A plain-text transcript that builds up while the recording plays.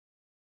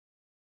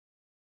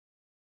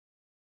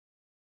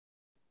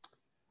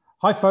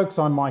Hi, folks.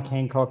 I'm Mike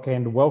Hancock,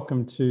 and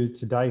welcome to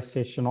today's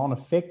session on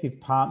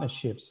effective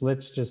partnerships.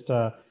 Let's just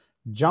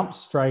jump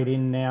straight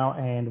in now,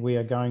 and we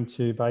are going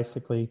to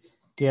basically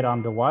get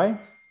underway.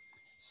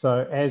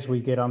 So as we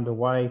get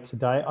underway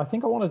today, I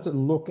think I wanted to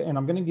look, and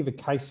I'm going to give a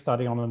case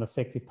study on an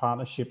effective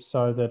partnership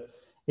so that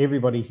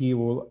everybody here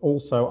will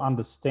also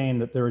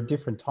understand that there are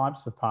different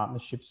types of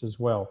partnerships as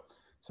well.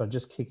 So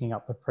just kicking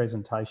up the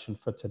presentation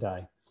for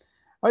today.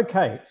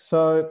 Okay,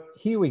 so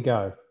here we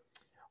go.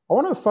 I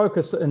want to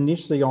focus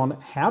initially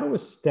on how to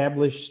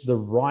establish the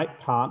right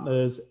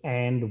partners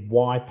and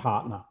why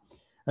partner.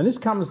 And this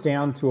comes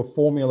down to a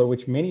formula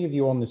which many of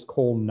you on this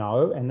call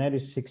know, and that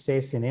is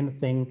success in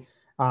anything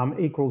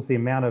equals the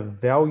amount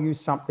of value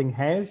something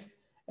has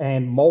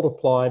and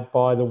multiplied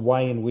by the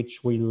way in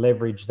which we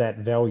leverage that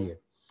value.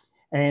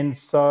 And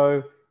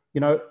so,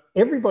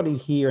 everybody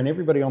here and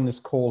everybody on this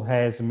call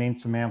has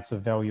immense amounts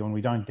of value, and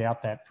we don't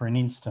doubt that for an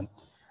instant.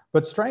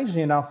 But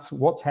strangely enough,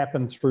 what's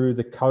happened through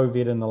the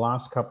COVID in the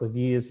last couple of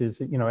years is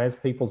that, as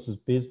people's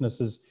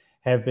businesses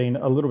have been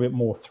a little bit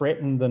more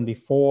threatened than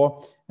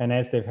before, and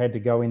as they've had to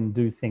go in and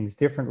do things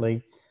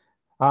differently,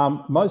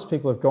 most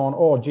people have gone,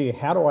 oh, gee,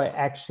 how do I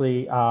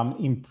actually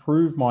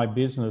improve my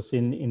business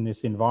in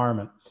this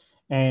environment?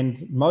 And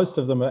most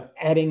of them are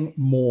adding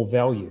more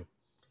value,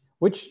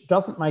 which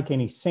doesn't make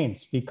any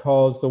sense,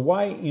 because the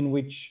way in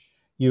which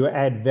you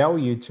add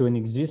value to an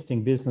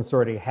existing business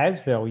already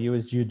has value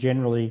is you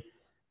generally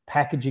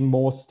packaging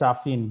more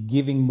stuff in,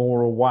 giving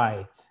more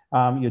away.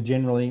 You're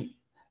generally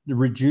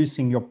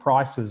reducing your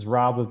prices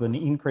rather than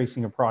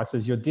increasing your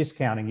prices. You're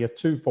discounting, you're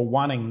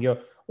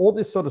two-for-oneing, all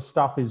this sort of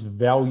stuff is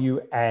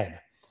value add.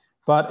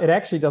 But it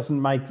actually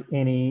doesn't make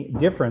any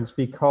difference,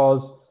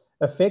 because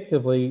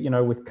effectively,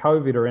 with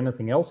COVID or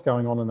anything else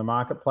going on in the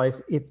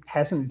marketplace, it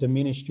hasn't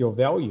diminished your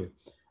value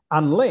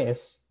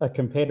unless a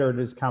competitor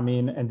has come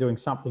in and doing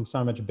something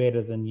so much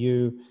better than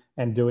you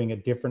and doing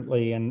it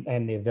differently,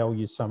 and their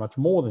value is so much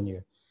more than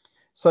you.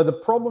 So the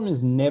problem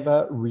is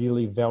never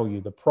really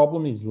value. The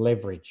problem is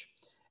leverage.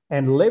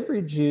 And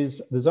leverage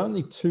is, there's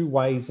only two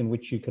ways in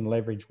which you can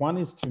leverage. One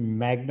is to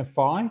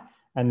magnify,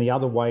 and the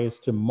other way is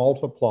to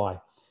multiply.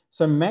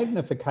 So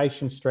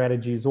magnification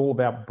strategy is all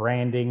about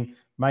branding,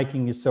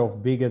 making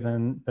yourself bigger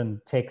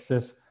than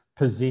Texas,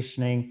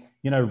 positioning,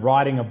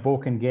 writing a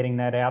book and getting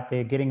that out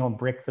there, getting on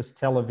breakfast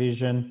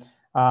television,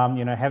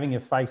 having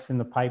your face in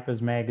the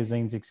papers,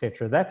 magazines,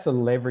 etc. That's a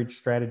leverage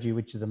strategy,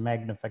 which is a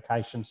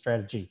magnification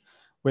strategy.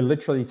 We're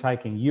literally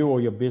taking you or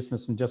your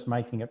business and just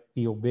making it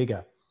feel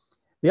bigger.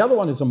 The other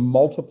one is a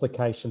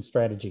multiplication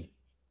strategy.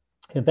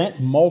 And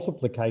that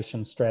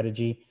multiplication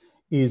strategy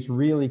is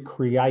really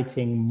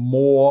creating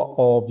more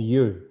of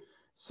you.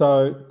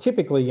 So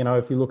typically,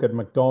 if you look at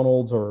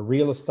McDonald's or a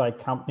real estate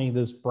company,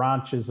 there's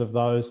branches of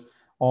those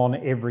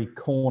on every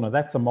corner.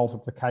 That's a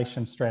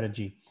multiplication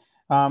strategy.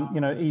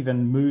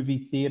 Even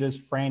movie theaters,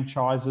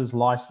 franchises,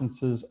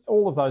 licenses,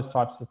 all of those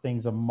types of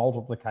things are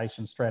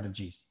multiplication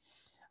strategies.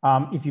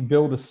 If you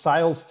build a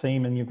sales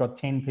team and you've got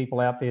 10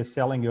 people out there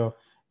selling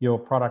your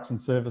products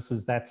and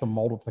services, that's a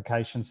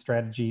multiplication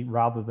strategy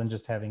rather than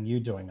just having you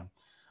doing them.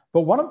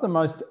 But one of the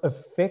most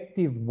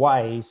effective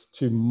ways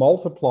to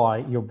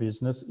multiply your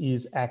business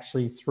is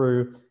actually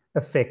through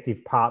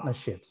effective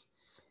partnerships.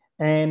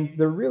 And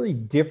there are really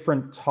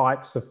different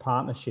types of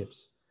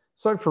partnerships.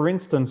 So for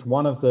instance,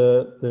 one of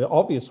the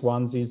obvious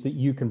ones is that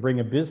you can bring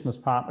a business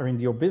partner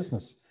into your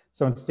business.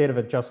 So instead of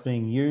it just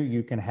being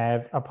you can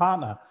have a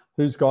partner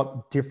who's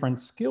got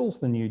different skills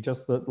than you,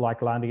 just that,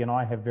 like Lundy and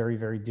I have very,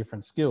 very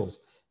different skills.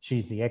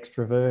 She's the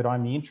extrovert,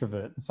 I'm the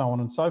introvert, and so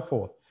on and so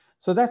forth.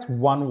 So that's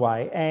one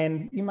way.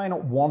 And you may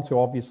not want to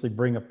obviously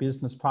bring a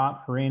business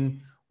partner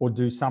in or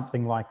do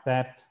something like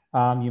that.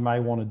 You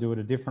may want to do it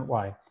a different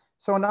way.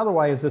 So another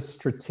way is a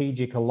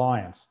strategic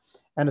alliance.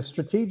 And a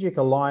strategic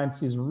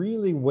alliance is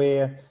really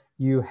where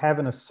you have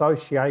an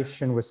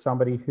association with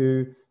somebody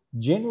who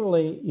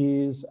generally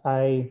is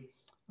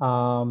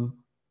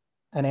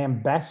an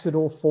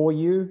ambassador for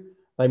you.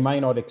 They may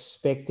not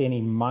expect any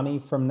money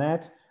from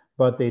that,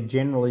 but they're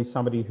generally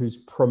somebody who's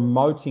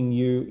promoting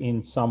you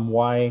in some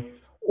way,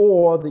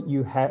 or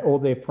that or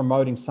they're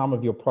promoting some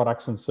of your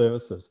products and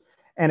services.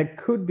 And it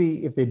could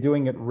be, if they're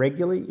doing it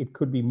regularly, it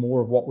could be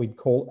more of what we'd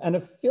call an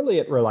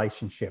affiliate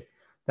relationship.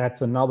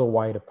 That's another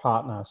way to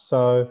partner.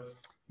 So,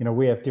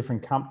 we have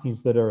different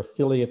companies that are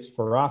affiliates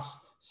for us.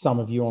 Some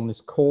of you on this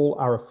call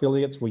are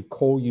affiliates. We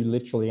call you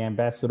literally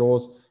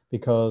ambassadors,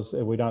 because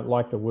we don't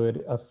like the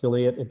word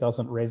affiliate. It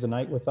doesn't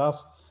resonate with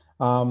us.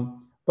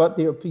 But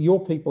you're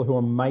people who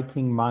are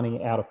making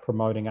money out of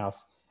promoting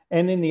us.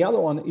 And then the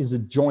other one is a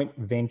joint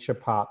venture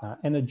partner.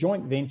 And a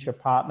joint venture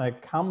partner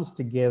comes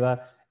together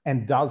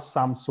and does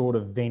some sort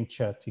of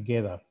venture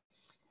together.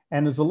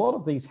 And there's a lot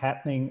of these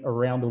happening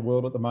around the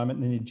world at the moment,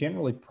 and they're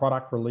generally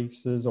product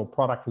releases or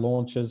product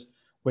launches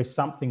where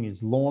something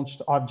is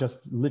launched. I've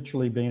just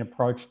literally been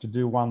approached to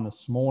do one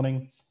this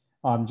morning.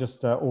 I'm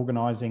just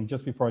organizing,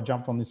 just before I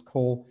jumped on this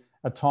call,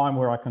 a time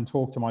where I can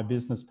talk to my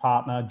business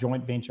partner,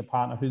 joint venture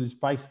partner, who's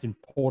based in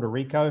Puerto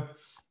Rico,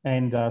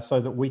 and so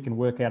that we can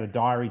work out a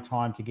diary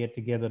time to get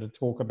together to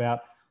talk about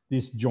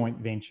this joint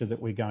venture that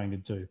we're going to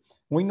do.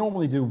 We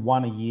normally do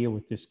one a year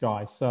with this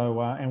guy. So,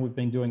 and we've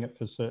been doing it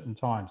for certain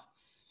times.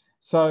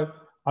 So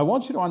I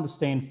want you to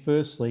understand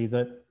firstly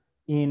that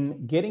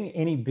in getting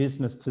any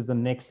business to the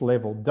next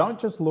level, don't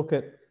just look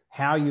at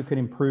how you can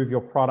improve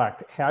your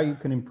product, how you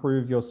can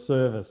improve your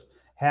service,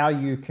 how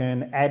you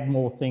can add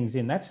more things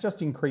in. That's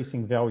just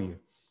increasing value.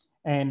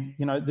 And,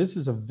 you know, this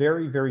is a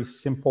very, very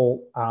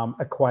simple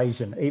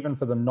equation, even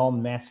for the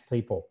non-mass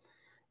people.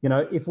 You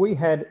know, if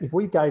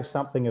we gave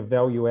something a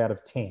value out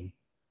of 10,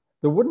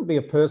 there wouldn't be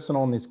a person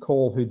on this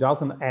call who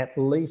doesn't at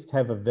least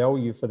have a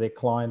value for their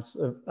clients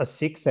of a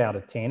 6 out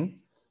of 10,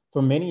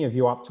 for many of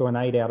you up to an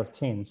 8 out of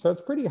 10. So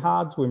it's pretty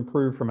hard to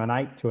improve from an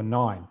 8 to a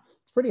 9.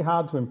 It's pretty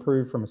hard to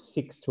improve from a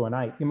 6 to an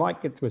 8. You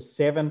might get to a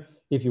 7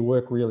 if you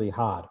work really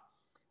hard.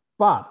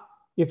 But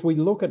if we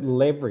look at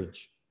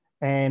leverage,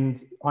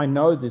 and I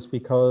know this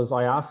because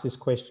I ask this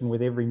question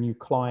with every new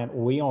client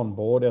we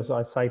onboard, as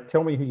I say,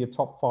 tell me who your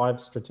top 5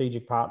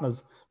 strategic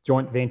partners,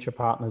 joint venture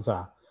partners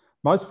are.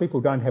 Most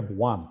people don't have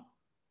one.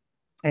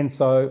 And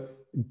so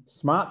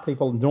smart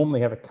people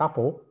normally have a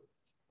couple.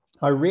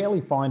 I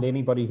rarely find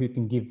anybody who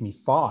can give me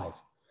 5.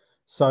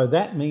 So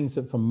that means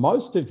that for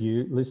most of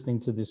you listening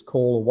to this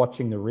call or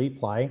watching the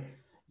replay,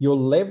 your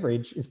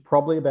leverage is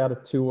probably about a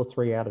 2 or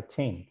 3 out of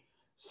 10.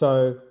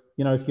 So,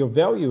 you know, if your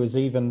value is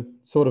even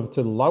sort of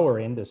to the lower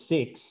end, a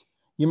 6,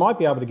 you might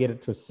be able to get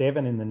it to a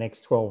 7 in the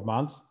next 12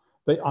 months,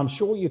 but I'm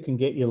sure you can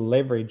get your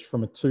leverage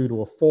from a 2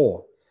 to a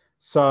 4.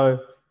 So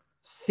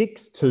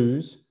 6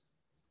 2s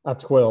are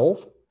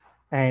 12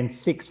 and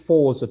 6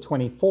 4s are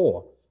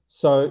 24.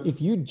 So if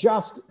you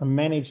just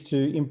manage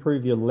to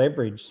improve your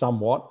leverage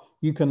somewhat,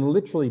 you can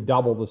literally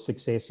double the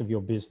success of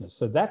your business.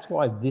 So that's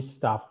why this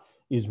stuff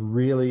is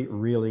really,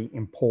 really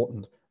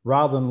important,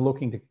 rather than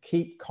looking to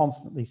keep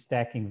constantly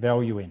stacking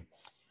value in.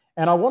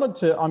 And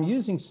I'm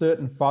using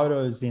certain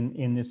photos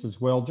in this as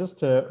well, just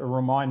to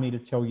remind me to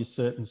tell you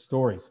certain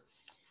stories.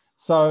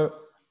 So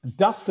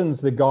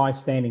Dustin's the guy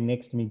standing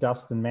next to me,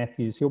 Dustin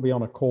Matthews. He'll be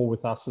on a call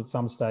with us at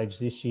some stage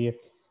this year.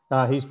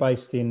 He's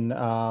based in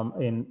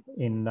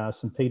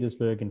St.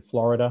 Petersburg in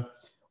Florida,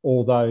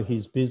 although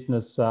his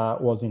business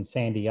was in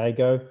San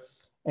Diego.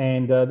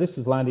 And this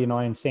is Landy and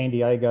I in San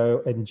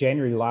Diego in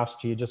January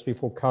last year, just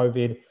before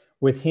COVID,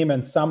 with him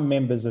and some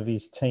members of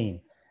his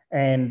team.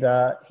 And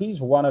he's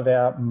one of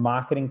our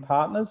marketing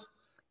partners,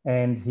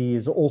 and he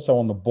is also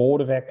on the board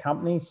of our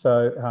company.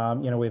 So,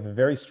 you know, we have a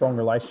very strong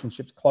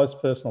relationship, close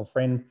personal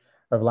friend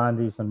of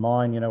Landy's and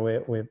mine. You know,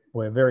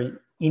 we're very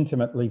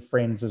intimately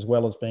friends as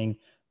well as being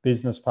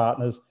business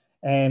partners.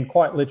 And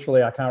quite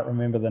literally, I can't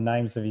remember the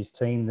names of his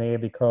team there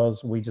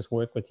because we just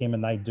work with him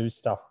and they do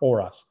stuff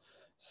for us.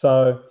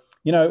 So,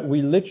 you know,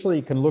 we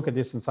literally can look at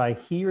this and say,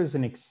 here is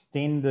an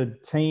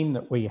extended team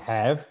that we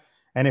have.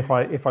 And if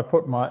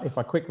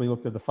I quickly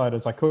looked at the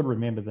photos, I could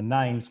remember the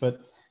names,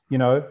 but, you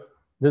know,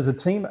 there's a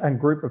team and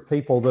group of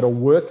people that are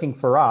working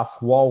for us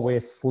while we're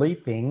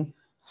sleeping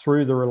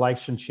through the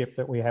relationship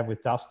that we have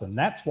with Dustin.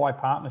 That's why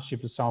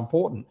partnership is so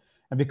important.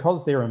 And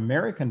because they're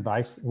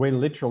American-based, we're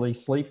literally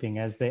sleeping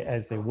as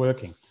they're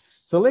working.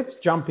 So let's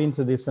jump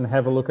into this and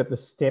have a look at the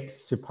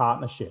steps to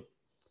partnership.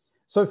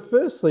 So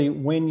firstly,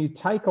 when you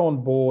take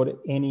on board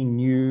any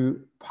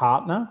new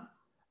partner,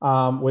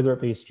 whether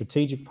it be a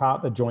strategic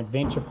partner, joint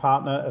venture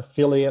partner,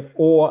 affiliate,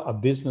 or a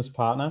business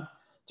partner,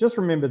 just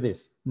remember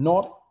this: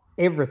 not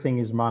everything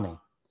is money.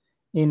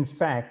 In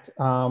fact,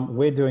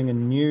 we're doing a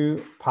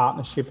new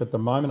partnership at the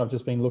moment. I've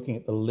just been looking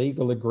at the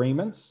legal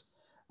agreements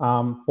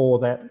for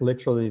that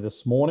literally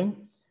this morning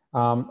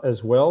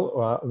as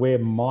well. We're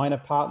minor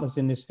partners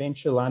in this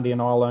venture. Landy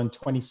and I will own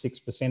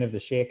 26% of the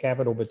share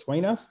capital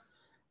between us.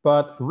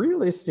 But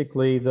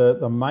realistically,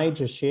 the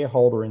major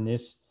shareholder in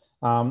this,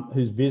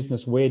 whose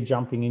business we're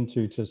jumping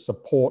into to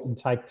support and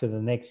take to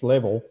the next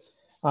level,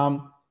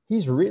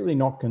 he's really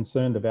not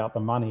concerned about the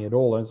money at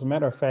all. As a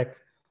matter of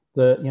fact,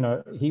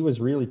 he was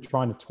really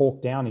trying to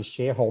talk down his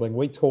shareholding.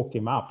 We talked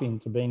him up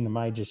into being the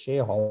major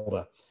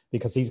shareholder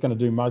because he's going to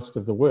do most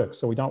of the work.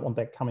 So we don't want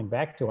that coming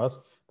back to us.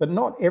 But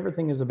not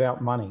everything is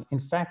about money. In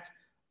fact,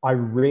 I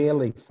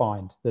rarely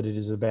find that it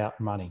is about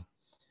money.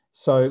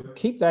 So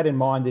keep that in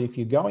mind, that if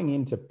you're going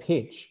in to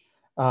pitch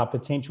a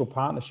potential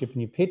partnership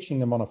and you're pitching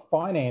them on a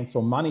finance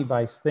or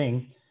money-based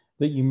thing,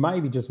 that you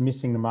may be just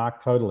missing the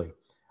mark totally.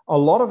 A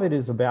lot of it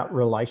is about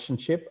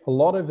relationship. A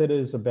lot of it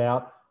is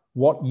about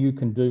what you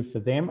can do for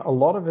them. A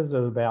lot of it is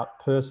about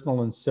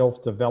personal and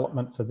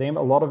self-development for them.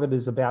 A lot of it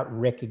is about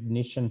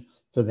recognition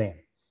for them.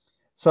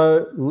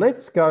 So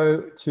let's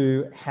go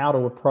to how to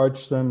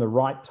approach them, the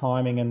right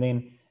timing, and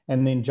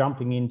then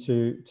jumping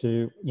into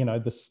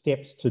the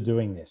steps to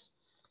doing this.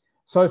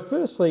 So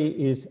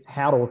firstly is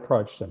how to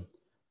approach them.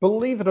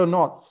 Believe it or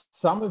not,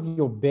 some of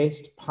your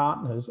best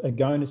partners are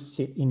going to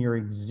sit in your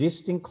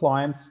existing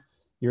clients,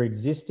 your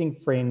existing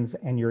friends,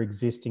 and your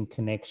existing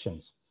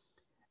connections.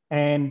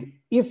 And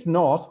if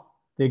not,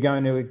 they're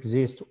going to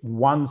exist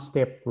one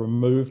step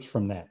removed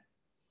from that.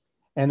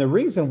 And the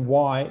reason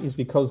why is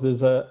because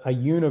there's a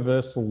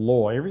universal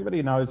law.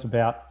 Everybody knows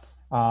about,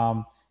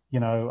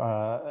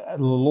 the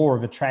law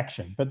of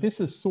attraction. But this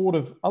is sort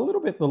of a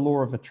little bit the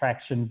law of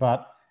attraction,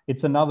 but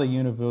it's another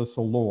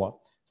universal law.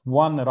 It's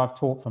one that I've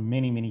taught for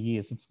many, many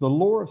years. It's the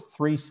law of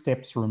 3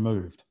 steps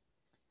removed.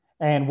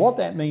 And what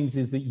that means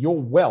is that your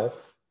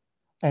wealth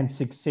and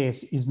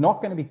success is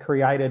not going to be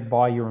created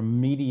by your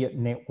immediate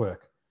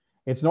network.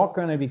 It's not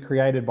going to be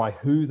created by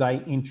who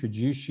they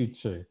introduce you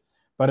to,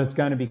 but it's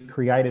going to be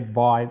created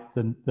by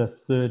the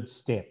 3rd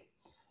step.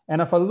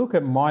 And if I look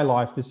at my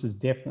life, this has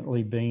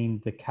definitely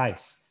been the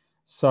case.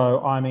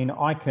 So, I mean,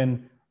 I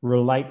can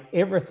relate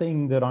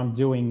everything that I'm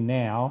doing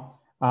now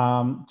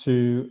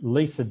to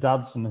Lisa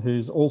Dudson,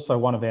 who's also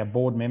one of our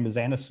board members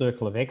and a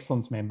Circle of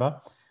Excellence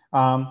member,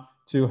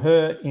 to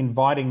her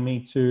inviting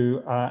me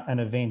to an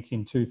event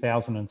in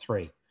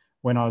 2003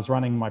 when I was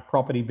running my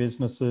property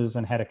businesses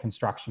and had a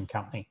construction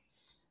company.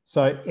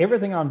 So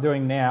everything I'm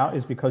doing now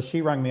is because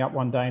she rang me up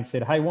one day and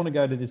said, hey, want to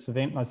go to this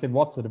event? And I said,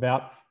 what's it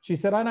about? She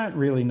said, I don't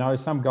really know.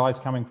 Some guy's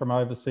coming from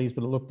overseas,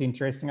 but it looked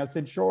interesting. I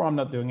said, sure, I'm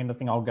not doing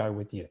anything. I'll go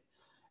with you.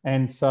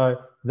 And so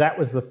that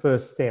was the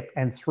first step.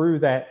 And through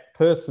that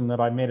person that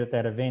I met at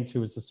that event,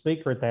 who was the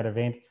speaker at that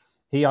event,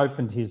 he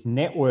opened his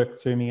network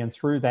to me. And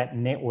through that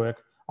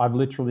network, I've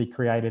literally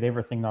created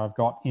everything that I've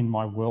got in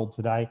my world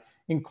today,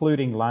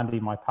 including Lundy,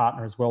 my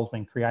partner as well, has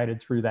been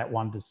created through that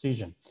one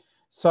decision.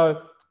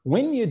 So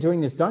when you're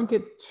doing this, don't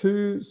get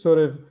too sort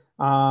of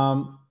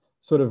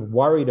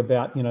worried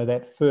about,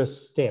 that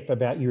first step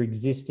about your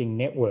existing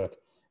network,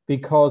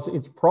 because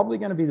it's probably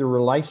going to be the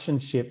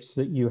relationships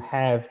that you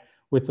have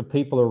with the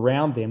people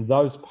around them,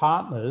 those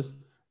partners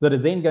that are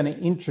then going to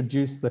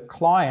introduce the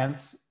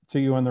clients to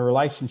you and the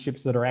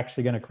relationships that are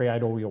actually going to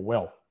create all your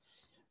wealth.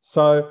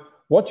 So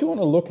what you want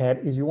to look at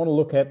is you want to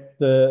look at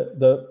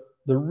the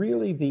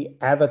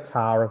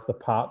avatar of the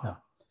partner.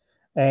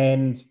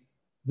 And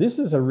this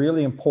is a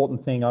really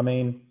important thing. I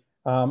mean,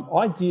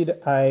 I did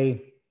a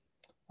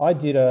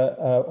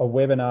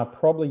webinar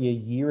probably a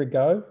year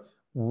ago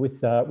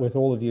with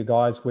all of you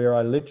guys, where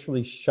I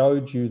literally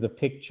showed you the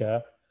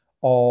picture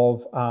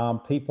of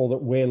people that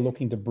we're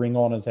looking to bring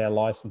on as our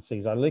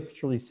licensees. I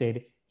literally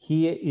said,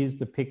 here is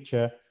the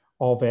picture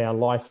of our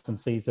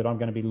licensees that I'm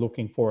going to be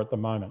looking for at the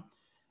moment.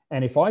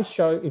 And if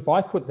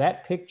I put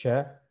that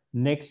picture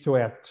next to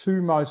our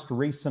 2 most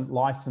recent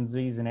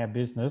licensees in our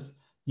business,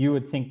 you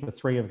would think the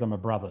 3 of them are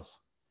brothers.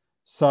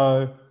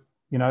 So,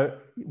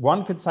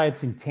 one could say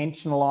it's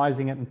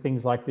intentionalizing it and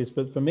things like this,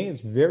 but for me,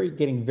 it's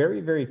getting very,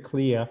 very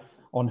clear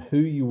on who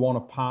you want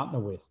to partner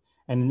with.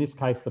 And in this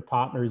case, the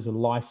partner is a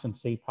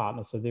licensee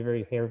partner. So they're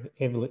very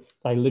heavily,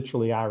 they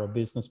literally are a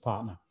business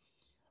partner.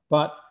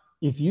 But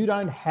if you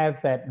don't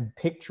have that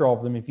picture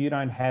of them, if you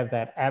don't have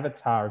that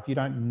avatar, if you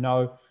don't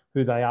know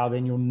who they are,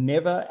 then you'll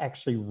never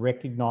actually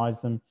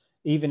recognize them,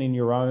 even in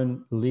your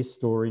own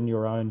list or in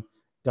your own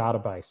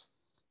database.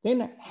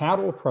 Then how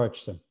to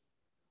approach them.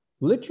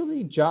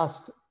 Literally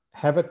just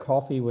have a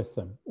coffee with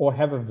them or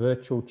have a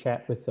virtual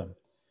chat with them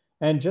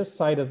and just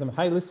say to them,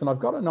 hey, listen, I've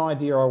got an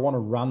idea. I want to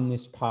run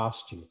this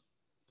past you.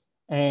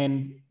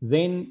 And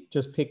then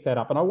just pick that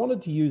up. And I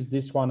wanted to use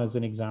this one as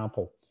an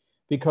example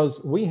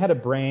because we had a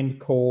brand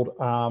called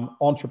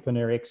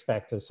Entrepreneur X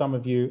Factor. Some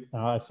of you,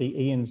 I see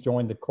Ian's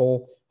joined the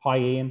call. Hi,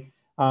 Ian.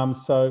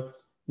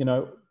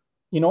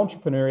 In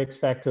Entrepreneur X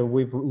Factor,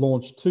 we've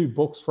launched 2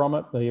 books from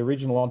it. The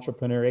original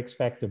Entrepreneur X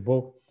Factor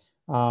book,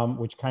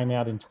 which came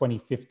out in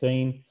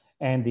 2015,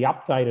 and the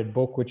updated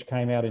book, which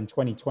came out in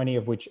 2020,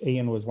 of which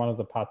Ian was one of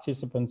the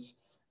participants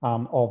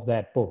of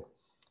that book.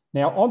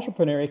 Now,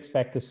 Entrepreneur X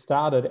Factor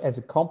started as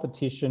a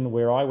competition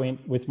where I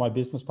went with my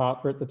business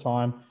partner at the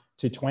time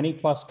to 20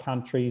 plus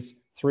countries,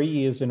 3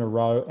 years in a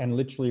row, and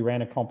literally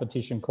ran a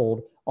competition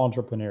called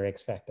Entrepreneur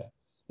X Factor.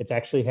 It's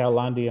actually how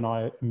Lundy and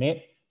I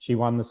met. She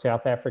won the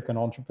South African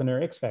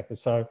Entrepreneur X Factor.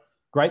 So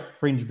great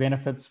fringe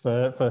benefits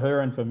for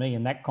her and for me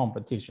in that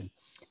competition.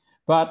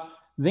 But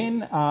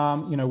then,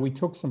 we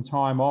took some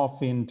time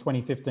off in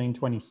 2015,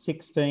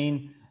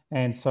 2016.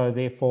 And so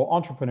therefore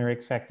Entrepreneur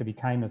X Factor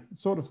became a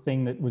sort of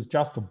thing that was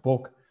just a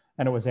book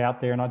and it was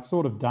out there and I'd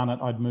sort of done it,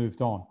 I'd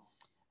moved on.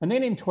 And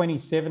then in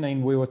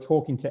 2017, we were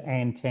talking to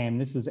Ann Tam.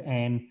 This is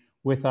Ann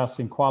with us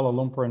in Kuala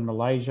Lumpur in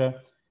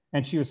Malaysia.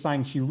 And she was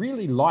saying she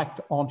really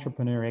liked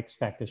Entrepreneur X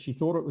Factor. She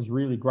thought it was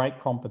really great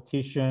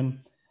competition.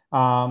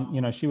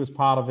 She was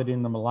part of it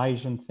in the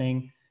Malaysian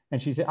thing.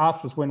 And she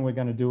asked us when we're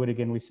going to do it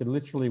again. We said,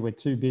 literally, we're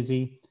too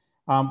busy.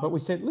 But we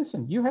said,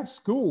 listen, you have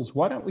schools.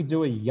 Why don't we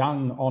do a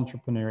Young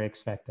Entrepreneur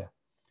X Factor?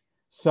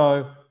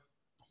 So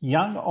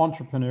Young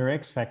Entrepreneur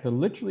X Factor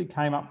literally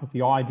came up with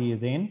the idea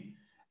then.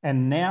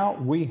 And now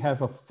we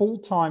have a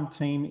full-time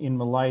team in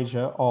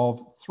Malaysia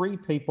of 3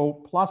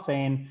 people plus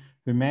Anne,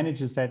 who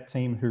manages that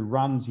team, who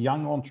runs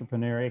Young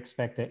Entrepreneur X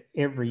Factor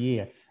every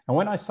year. And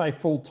when I say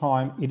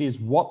full-time, it is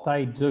what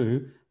they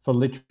do for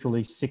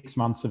literally 6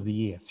 months of the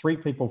year, 3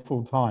 people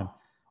full-time.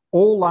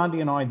 All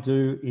Lundy and I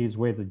do is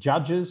we're the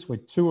judges. We're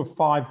 2 of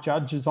 5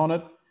 judges on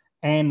it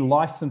and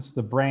license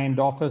the brand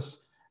office.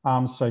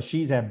 So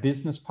she's our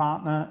business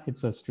partner.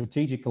 It's a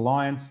strategic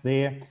alliance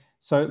there.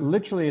 So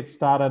literally it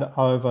started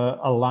over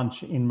a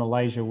lunch in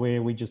Malaysia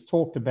where we just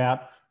talked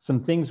about some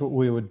things that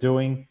we were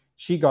doing.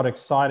 She got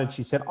excited.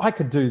 She said, I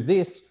could do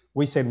this.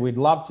 We said, we'd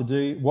love to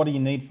do. What do you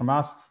need from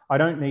us? I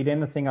don't need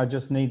anything. I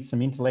just need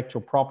some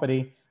intellectual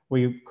property.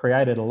 We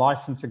created a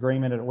license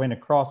agreement. It went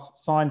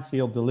across, signed,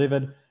 sealed,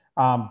 delivered,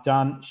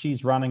 done.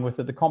 She's running with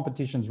it. The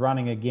competition's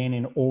running again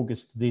in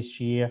August this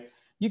year.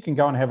 You can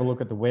go and have a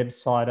look at the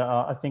website.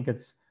 I think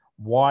it's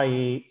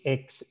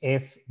yexf.com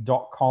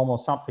or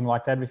something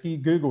like that. If you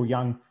Google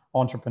Young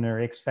Entrepreneur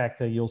X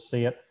Factor, you'll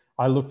see it.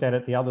 I looked at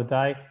it the other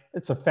day.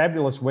 It's a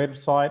fabulous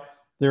website.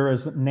 There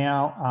is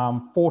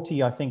now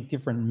 40, I think,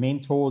 different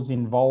mentors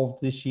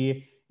involved this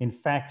year. In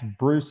fact,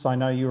 Bruce, I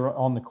know you were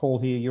on the call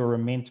here. You were a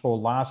mentor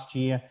last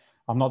year.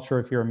 I'm not sure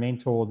if you're a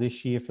mentor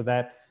this year for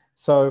that.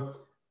 So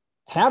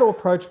how to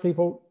approach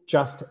people?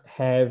 Just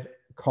have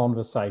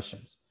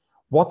conversations.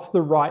 What's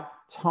the right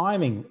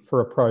timing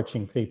for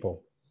approaching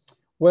people?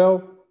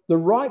 Well, the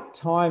right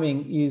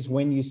timing is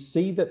when you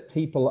see that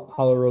people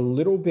are a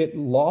little bit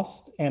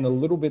lost and a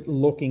little bit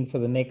looking for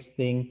the next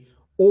thing,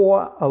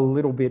 or a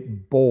little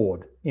bit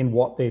bored in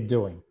what they're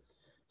doing.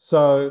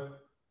 So,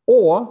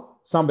 or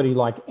somebody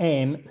like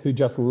Anne, who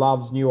just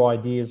loves new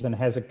ideas and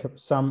has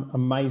some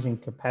amazing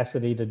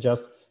capacity to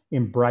just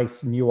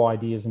embrace new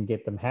ideas and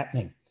get them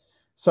happening.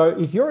 So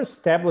if you're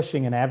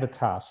establishing an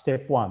avatar,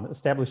 step one,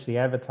 establish the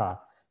avatar.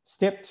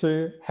 Step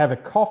two, have a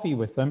coffee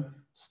with them.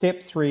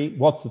 Step three,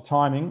 what's the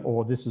timing?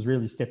 Or this is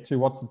really step two,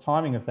 what's the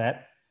timing of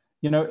that?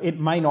 You know, it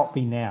may not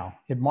be now.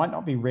 It might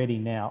not be ready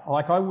now.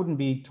 Like I wouldn't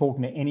be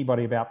talking to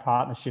anybody about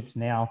partnerships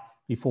now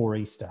before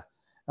Easter.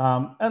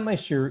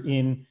 Unless you're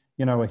in,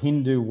 you know, a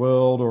Hindu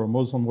world or a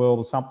Muslim world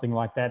or something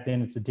like that,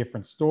 then it's a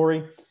different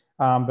story.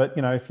 But,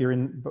 you know, if you're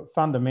in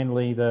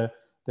fundamentally the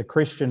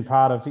Christian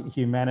part of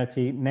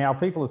humanity, now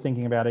people are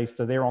thinking about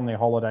Easter, they're on their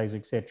holidays,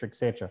 et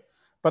cetera,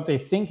 but they're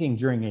thinking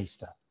during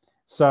Easter.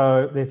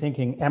 So they're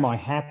thinking, am I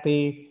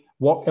happy?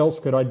 What else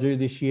could I do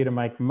this year to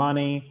make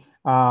money?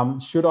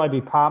 Should I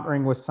be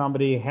partnering with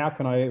somebody? How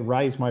can I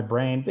raise my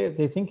brand?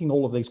 They're thinking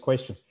all of these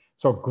questions.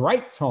 So a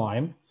great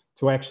time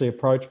to actually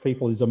approach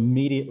people is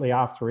immediately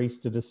after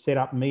Easter to set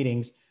up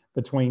meetings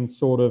between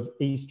sort of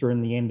Easter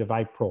and the end of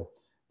April.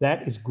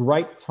 That is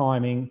great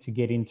timing to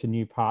get into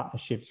new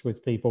partnerships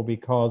with people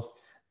because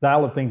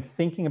they'll have been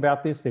thinking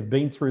about this. They've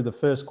been through the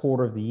first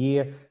quarter of the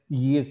year. The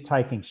year's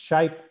taking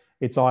shape.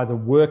 It's either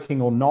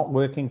working or not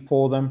working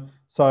for them.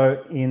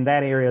 So in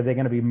that area, they're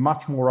going to be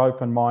much more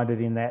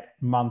open-minded in that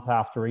month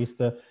after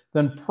Easter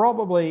than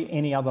probably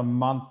any other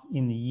month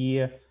in the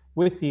year,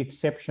 with the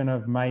exception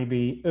of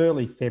maybe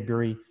early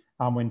February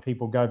when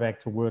people go back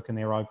to work and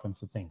they're open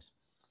for things.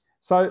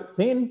 So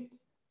then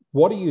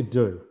what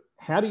do?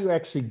 How do you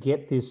actually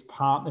get this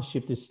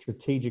partnership, this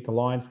strategic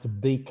alliance to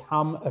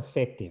become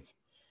effective?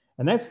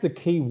 And that's the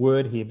key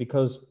word here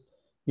because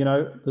you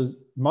know,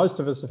 most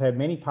of us have had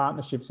many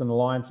partnerships and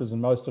alliances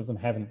and most of them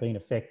haven't been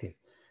effective.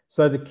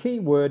 So the key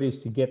word is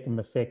to get them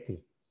effective.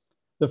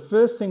 The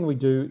first thing we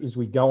do is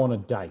we go on a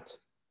date.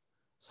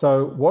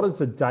 So what does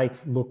a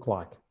date look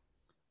like?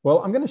 Well,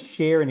 I'm going to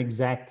share an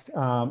exact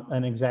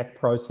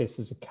process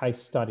as a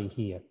case study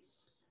here.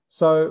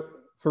 So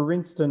for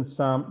instance,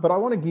 but I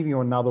want to give you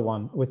another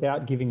one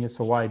without giving this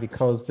away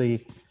because the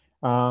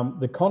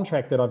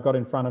contract that I've got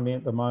in front of me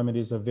at the moment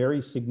is a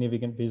very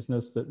significant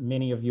business that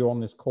many of you on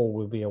this call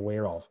will be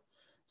aware of.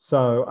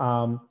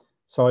 So,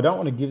 so I don't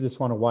want to give this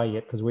one away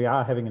yet because we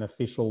are having an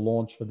official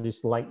launch for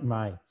this late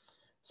May.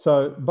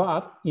 So,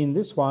 but in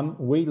this one,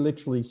 we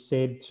literally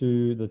said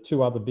to the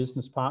two other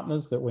business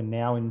partners that we're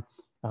now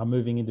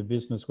moving into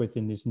business with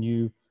in this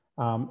new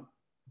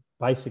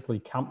basically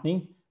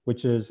company,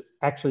 which is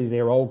actually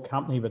their old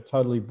company, but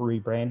totally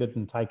rebranded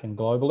and taken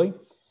globally.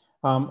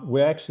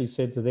 We actually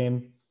said to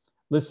them,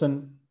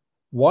 listen,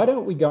 why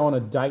don't we go on a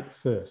date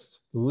first?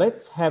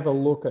 Let's have a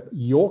look at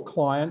your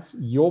clients,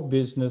 your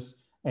business,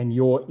 and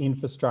your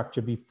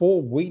infrastructure before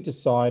we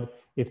decide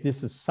if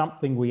this is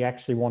something we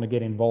actually want to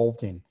get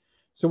involved in.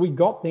 So we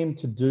got them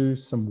to do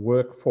some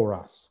work for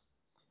us.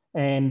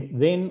 And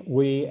then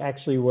we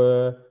actually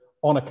were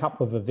on a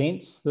couple of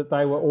events that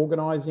they were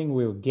organizing.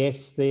 We were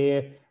guests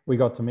there. We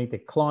got to meet their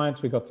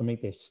clients. We got to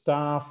meet their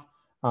staff.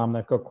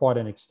 They've got quite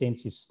an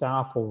extensive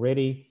staff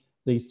already,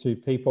 these two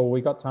people.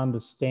 We got to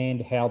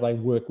understand how they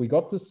work. We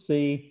got to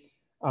see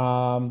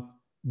the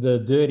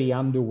dirty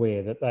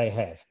underwear that they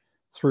have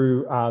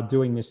through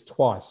doing this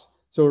twice.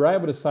 So we're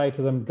able to say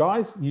to them,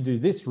 guys, you do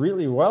this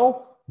really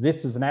well.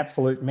 This is an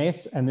absolute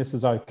mess and this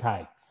is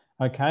okay.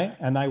 Okay.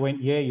 And they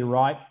went, yeah, you're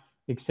right,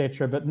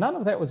 etc. But none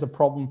of that was a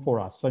problem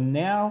for us. So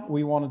now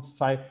we wanted to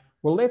say,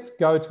 well, let's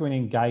go to an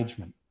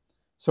engagement.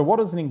 So what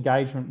does an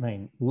engagement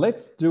mean?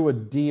 Let's do a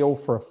deal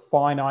for a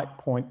finite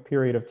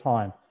period of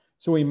time.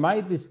 So we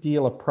made this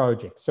deal a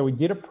project. So we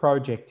did a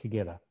project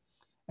together.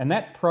 And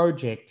that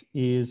project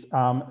is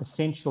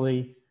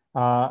essentially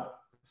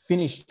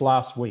finished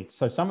last week.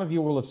 So some of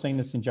you will have seen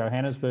this in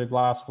Johannesburg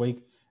last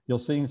week. You'll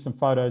see some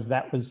photos.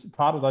 That was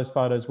part of those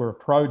photos were a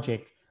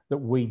project that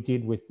we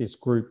did with this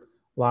group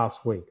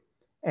last week.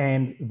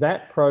 And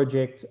that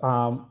project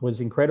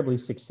was incredibly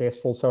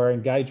successful. So our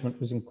engagement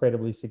was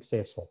incredibly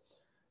successful.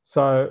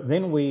 So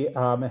then we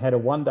had a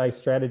one-day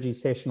strategy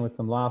session with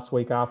them last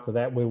week after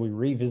that, where we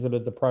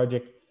revisited the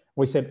project.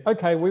 We said,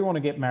 okay, we want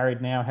to get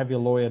married now. Have your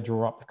lawyer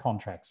draw up the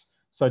contracts.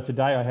 So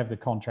today I have the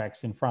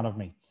contracts in front of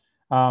me.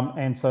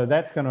 And so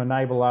that's going to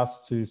enable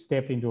us to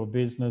step into a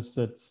business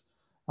that's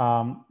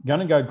going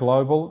to go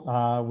global.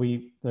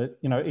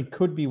 It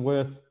could be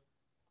worth,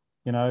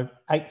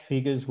 8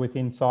 figures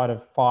inside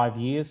of 5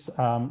 years,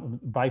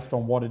 based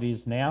on what it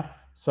is now.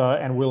 So,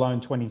 and we'll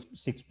own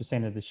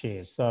 26% of the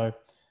shares. So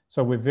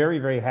we're very,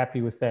 very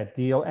happy with that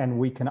deal, and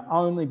we can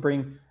only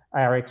bring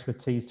our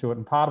expertise to it.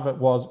 And part of it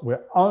was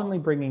we're only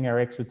bringing our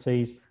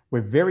expertise.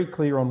 We're very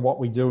clear on what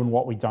we do and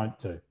what we don't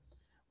do,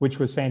 which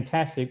was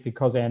fantastic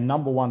because our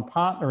number one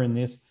partner in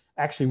this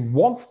actually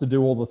wants to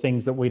do all the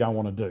things that we don't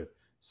want to do.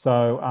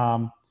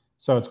 So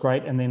it's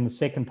great. And then the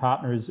second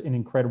partner is an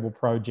incredible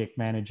project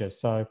manager.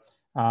 So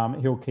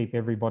he'll keep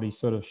everybody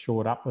sort of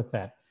shored up with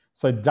that.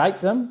 So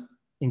date them,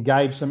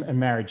 engage them, and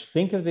marriage.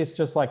 Think of this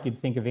just like you'd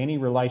think of any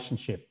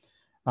relationship.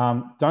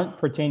 Don't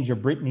pretend you're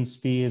Britney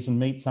Spears and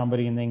meet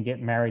somebody and then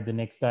get married the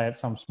next day at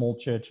some small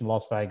church in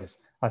Las Vegas.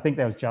 I think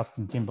that was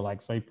Justin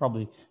Timberlake, so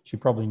she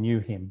probably knew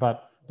him,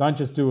 but don't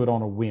just do it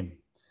on a whim.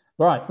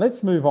 All right,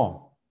 let's move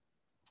on.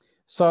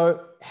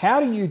 So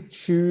how do you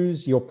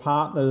choose your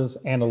partners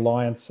and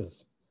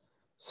alliances?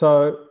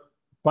 So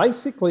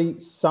basically,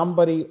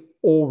 somebody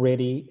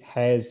already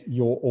has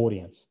your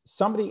audience.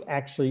 Somebody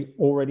actually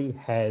already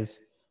has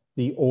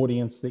the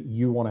audience that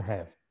you want to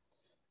have.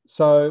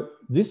 So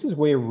this is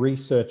where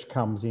research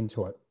comes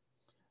into it.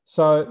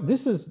 So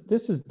this is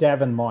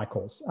Davin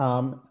Michaels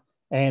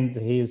and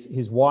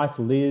his wife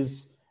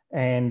Liz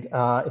and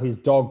his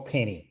dog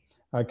Penny.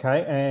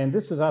 Okay, and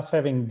this is us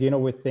having dinner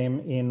with them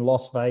in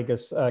Las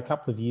Vegas a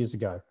couple of years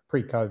ago,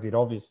 pre-COVID,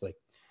 obviously.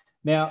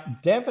 Now,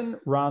 Davin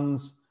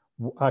runs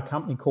a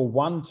company called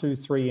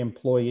 123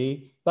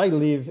 Employee. They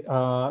live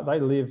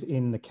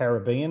in the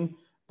Caribbean,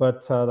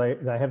 but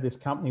they have this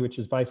company which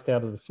is based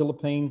out of the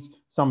Philippines.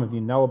 Some of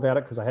you know about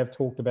it because I have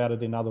talked about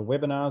it in other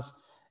webinars.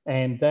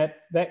 And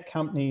that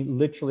company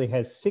literally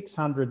has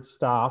 600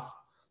 staff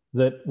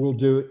that will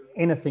do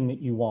anything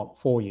that you want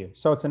for you.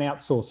 So it's an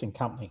outsourcing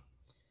company.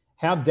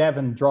 How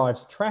Davin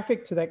drives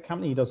traffic to that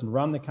company, he doesn't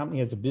run the company,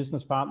 he has a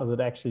business partner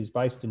that actually is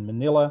based in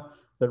Manila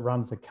that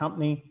runs the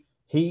company.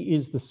 He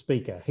is the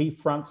speaker. He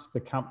fronts the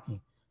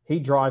company. He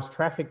drives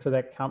traffic to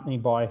that company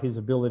by his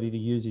ability to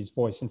use his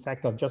voice. In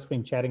fact, I've just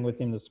been chatting with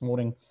him this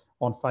morning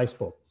on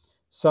Facebook.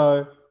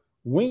 So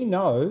we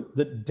know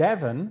that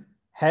Davin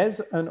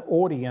has an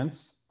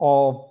audience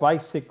of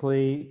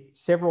basically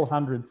several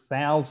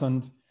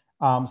 100,000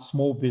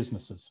 small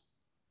businesses,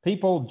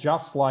 people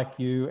just like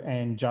you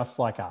and just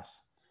like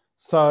us.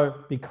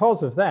 So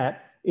because of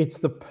that, it's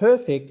the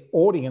perfect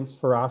audience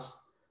for us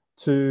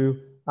to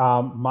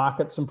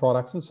market some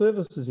products and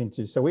services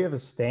into. So we have a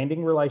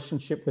standing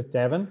relationship with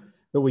Davin,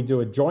 that we do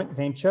a joint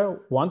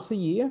venture once a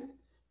year.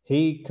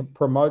 He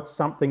promotes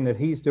something that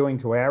he's doing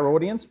to our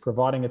audience,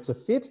 providing it's a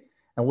fit,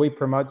 and we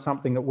promote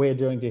something that we're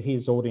doing to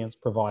his audience,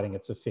 providing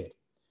it's a fit.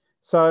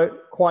 So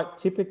quite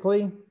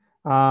typically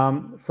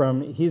from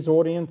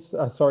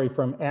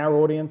our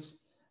audience,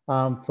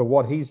 for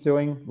what he's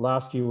doing,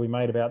 last year we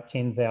made about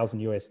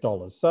 $10,000 US.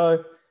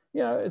 So,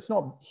 it's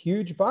not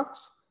huge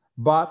bucks,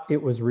 but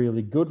it was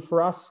really good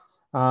for us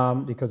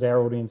because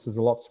our audience is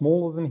a lot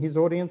smaller than his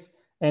audience.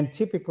 And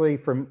typically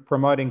from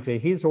promoting to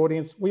his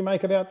audience, we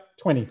make about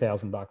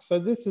 $20,000. So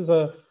this is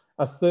a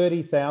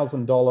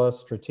 $30,000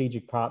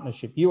 strategic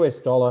partnership, US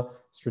dollar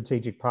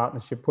strategic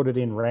partnership. Put it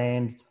in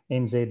Rand,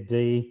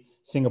 NZD,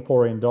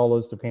 Singaporean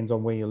dollars, depends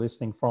on where you're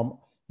listening from,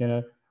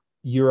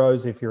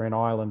 euros if you're in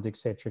Ireland, et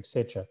cetera,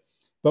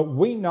 But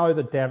we know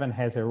that Davin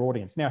has our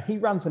audience. Now, he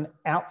runs an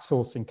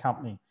outsourcing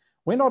company.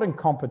 We're not in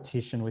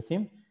competition with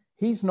him.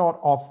 He's not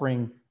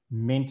offering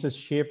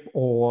mentorship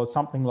or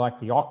something like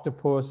the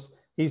Octopus.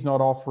 He's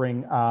not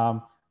offering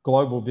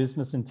global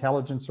business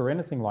intelligence or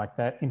anything like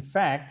that. In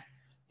fact,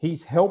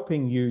 he's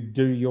helping you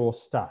do your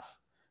stuff.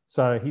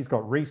 So he's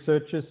got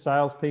researchers,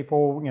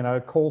 salespeople,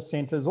 call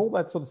centers, all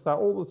that sort of stuff,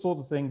 all the sort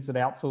of things that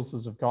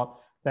outsourcers have got.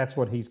 That's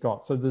what he's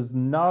got. So there's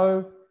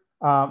no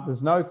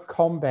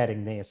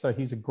combating there. So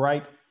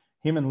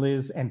him and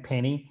Liz and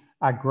Penny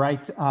are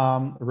great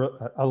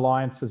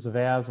alliances of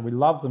ours. We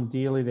love them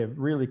dearly. They're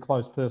really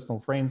close personal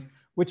friends,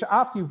 which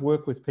after you've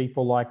worked with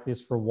people like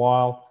this for a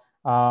while,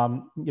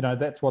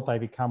 that's what they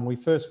become. We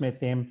first met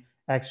them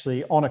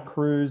actually on a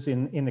cruise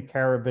in the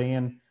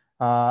Caribbean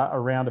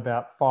around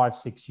about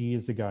 5-6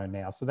 years ago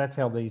now. So that's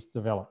how these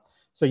develop.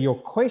 So your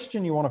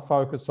question you want to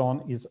focus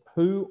on is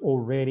who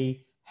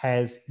already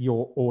has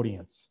your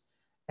audience.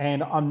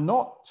 And I'm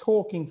not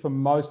talking for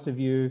most of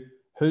you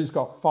who's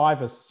got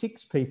 5 or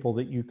 6 people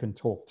that you can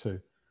talk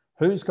to,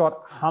 who's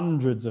got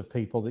hundreds of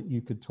people that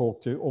you could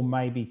talk to, or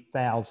maybe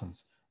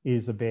thousands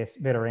is the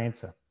better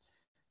answer.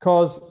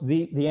 Because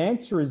the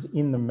answer is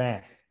in the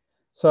math.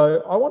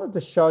 So I wanted to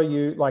show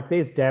you, like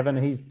there's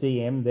Davin, he's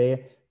DM there.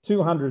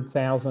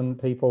 200,000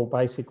 people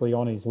basically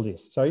on his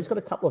list. So he's got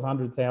a couple of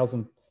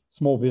 100,000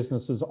 small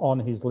businesses on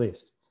his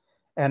list.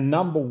 Our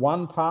number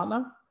one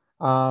partner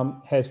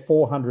has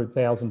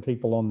 400,000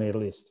 people on their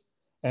list.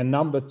 And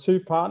number two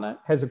partner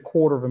has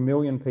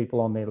 250,000 people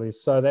on their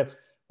list. So that's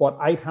what,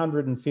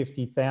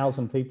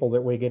 850,000 people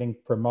that we're getting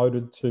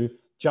promoted to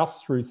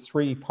just through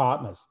 3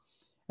 partners.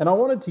 And I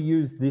wanted to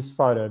use this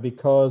photo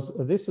because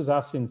this is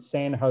us in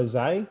San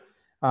Jose,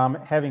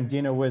 having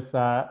dinner with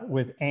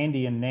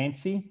Andy and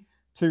Nancy,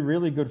 2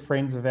 really good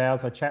friends of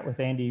ours. I chat with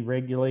Andy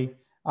regularly.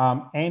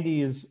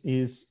 Andy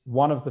is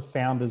one of the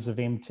founders of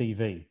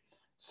MTV.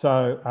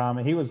 So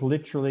he was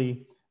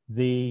literally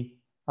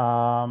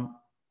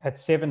at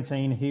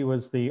 17, he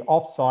was the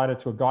offsider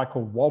to a guy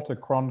called Walter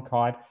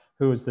Cronkite,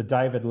 who was the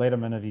David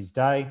Letterman of his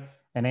day.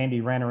 And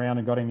Andy ran around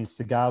and got him his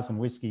cigars and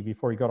whiskey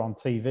before he got on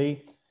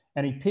TV.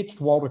 And he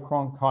pitched Walter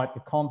Cronkite the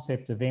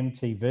concept of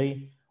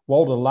MTV.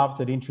 Walter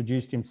loved it,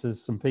 introduced him to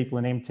some people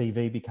in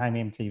MTV, became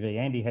MTV.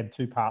 Andy had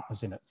 2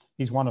 partners in it.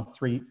 He's one of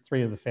three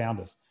of the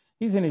founders.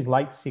 He's in his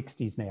late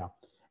 60s now.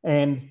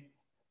 And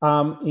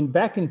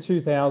back in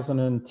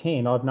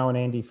 2010, I've known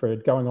Andy for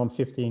going on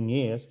 15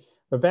 years,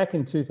 but back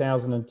in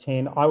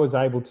 2010, I was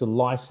able to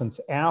license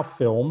our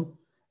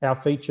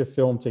feature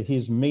film, to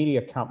his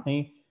media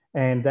company,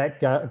 and that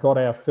got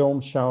our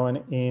film shown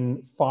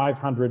in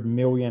 500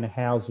 million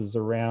houses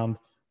around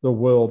the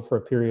world for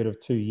a period of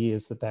 2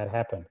 years that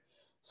happened.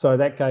 So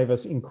that gave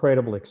us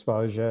incredible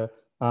exposure,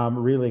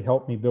 really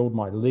helped me build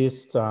my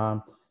list,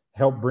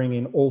 helped bring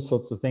in all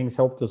sorts of things,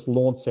 helped us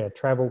launch our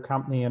travel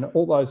company, and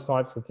all those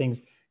types of things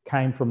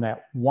came from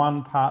that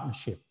one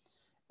partnership.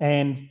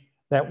 And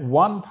that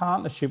one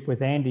partnership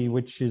with Andy,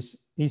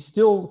 he's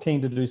still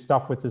keen to do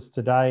stuff with us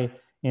today.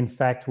 In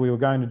fact, we were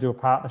going to do a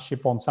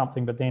partnership on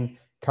something, but then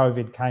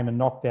COVID came and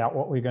knocked out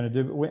what we were going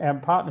to do. Our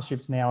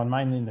partnerships now are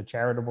mainly in the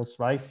charitable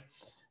space,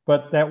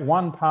 but that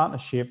one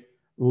partnership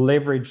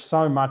leveraged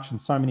so much and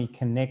so many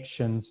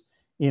connections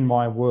in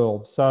my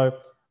world. So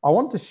I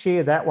want to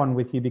share that one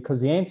with you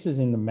because the answer's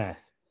in the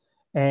math.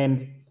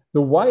 And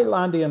the way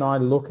Lundy and I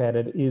look at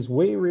it is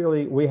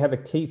we have a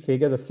key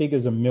figure. The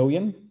figure's 1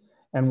 million.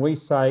 And we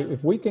say,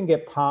 if we can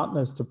get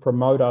partners to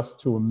promote us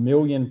to 1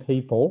 million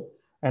people,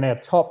 and our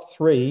top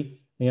 3,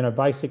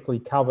 basically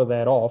cover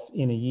that off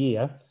in a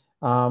year,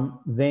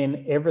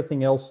 then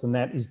everything else than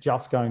that is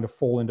just going to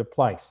fall into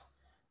place.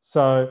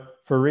 So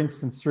for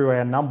instance, through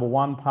our number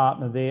one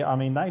partner there,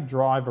 they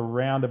drive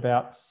around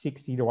about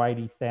 $60,000 to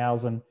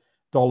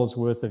 $80,000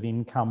 worth of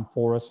income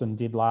for us and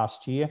did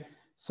last year.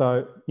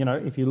 So,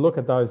 if you look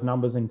at those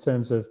numbers in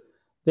terms of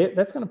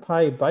that's going to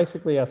pay,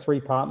 basically our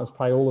 3 partners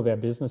pay all of our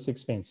business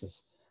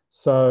expenses.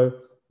 So,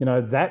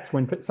 that's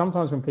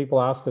sometimes when people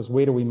ask us,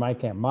 where do we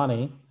make our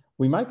money?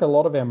 We make a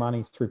lot of our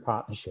money through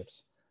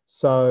partnerships.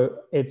 So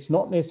it's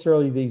not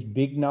necessarily these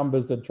big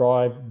numbers that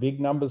drive big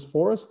numbers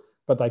for us,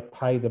 but they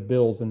pay the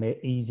bills and they're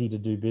easy to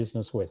do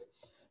business with.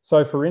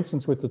 So for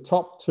instance, with the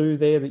top 2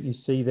 there that you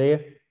see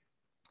there,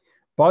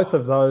 both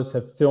of those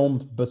have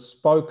filmed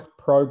bespoke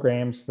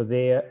programs for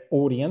their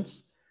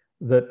audience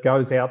that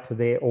goes out to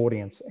their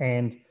audience.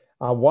 And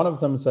one of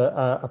them's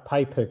a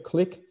pay per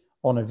click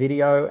on a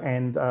video.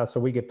 And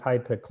so we get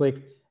paid per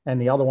click. And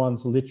the other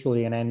one's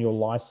literally an annual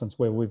license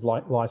where we've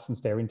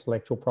licensed our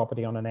intellectual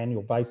property on an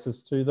annual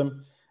basis to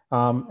them.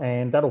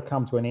 And that'll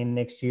come to an end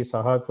next year.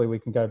 So hopefully we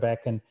can go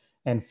back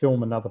and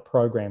film another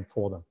program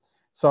for them.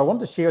 So I want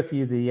to share with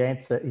you the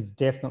answer is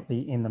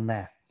definitely in the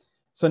math.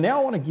 So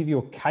now I want to give you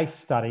a case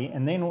study,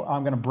 and then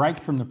I'm going to break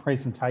from the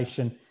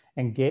presentation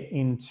and get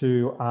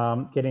into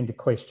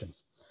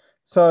questions.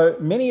 So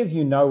many of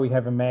you know we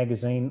have a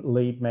magazine,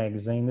 Lead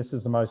Magazine. This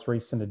is the most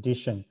recent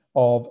edition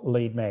of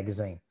Lead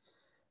Magazine.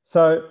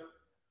 So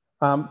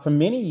for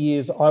many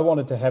years, I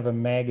wanted to have a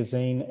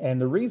magazine,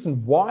 and the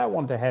reason why I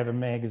wanted to have a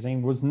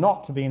magazine was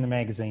not to be in the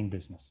magazine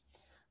business,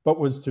 but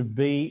was to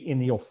be in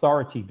the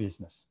authority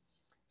business.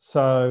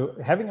 So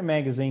having a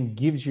magazine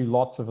gives you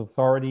lots of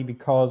authority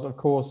because, of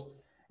course,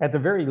 at the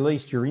very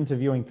least, you're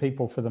interviewing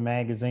people for the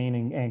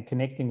magazine and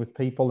connecting with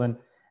people,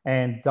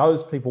 and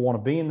those people want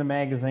to be in the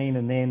magazine,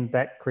 and then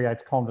that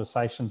creates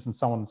conversations and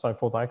so on and so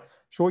forth. I'm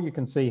sure you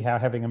can see how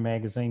having a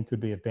magazine could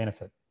be of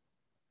benefit.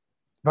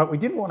 But we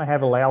didn't want to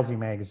have a lousy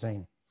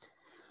magazine.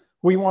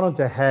 We wanted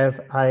to have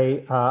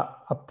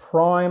a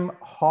prime,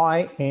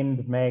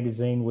 high-end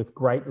magazine with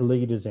great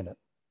leaders in it.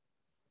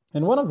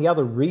 And one of the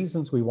other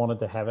reasons we wanted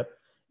to have it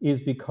is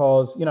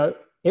because,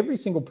 every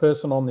single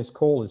person on this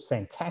call is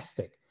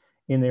fantastic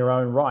in their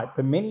own right,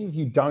 but many of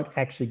you don't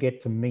actually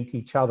get to meet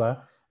each other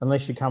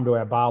unless you come to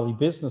our Bali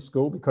Business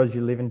School because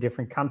you live in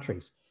different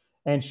countries.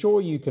 And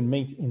sure, you can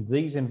meet in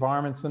these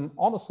environments. And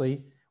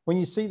honestly, when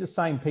you see the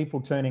same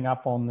people turning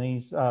up on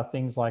these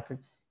things like,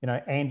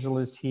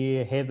 Angela's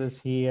here,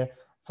 Heather's here,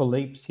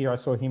 Philippe's here, I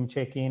saw him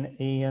check in,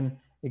 Ian,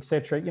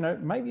 etc.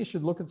 Maybe you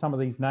should look at some of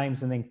these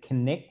names and then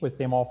connect with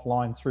them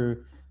offline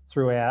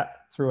through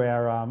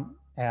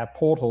our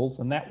portals,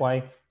 and that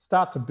way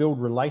start to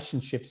build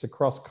relationships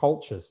across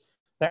cultures.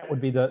 That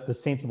would be the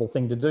sensible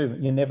thing to do.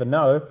 You never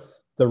know,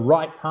 the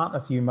right partner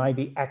for you may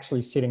be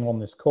actually sitting on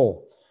this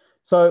call.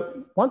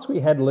 So once we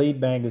had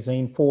Lead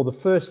Magazine for the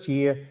first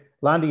year,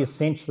 Lundy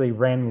essentially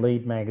ran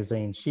Lead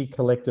Magazine. She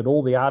collected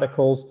all the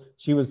articles.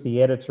 She was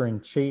the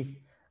editor-in-chief.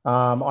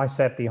 I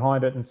sat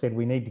behind it and said,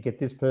 we need to get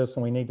this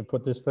person, we need to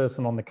put this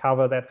person on the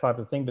cover, that type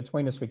of thing.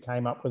 Between us, we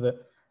came up with it.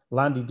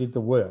 Lundy did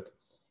the work.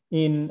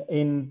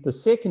 In the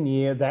second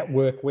year, that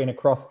work went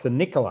across to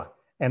Nicola,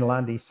 and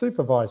Lundy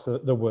supervised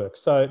the work.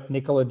 So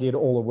Nicola did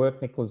all the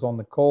work. Nicola's on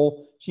the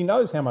call. She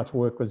knows how much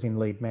work was in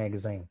Lead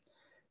Magazine.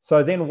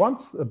 So then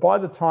by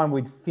the time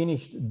we'd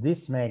finished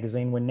this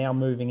magazine, we're now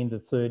moving into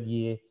third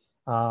year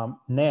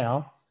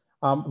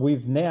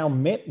we've now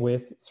met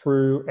with,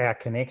 through our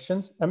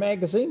connections, a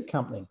magazine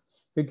company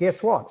who,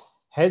 guess what,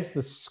 has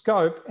the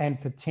scope and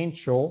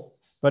potential,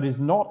 but is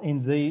not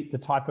in the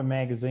type of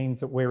magazines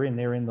that we're in.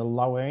 They're in the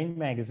lower end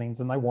magazines,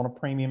 and they want a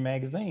premium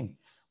magazine.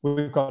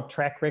 We've got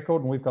track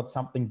record, and we've got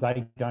something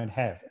they don't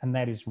have, and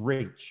that is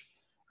reach.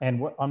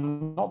 And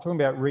I'm not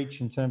talking about reach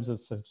in terms of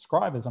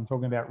subscribers. I'm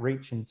talking about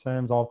reach in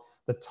terms of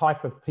the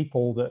type of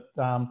people that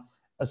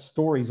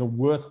stories are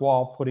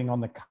worthwhile putting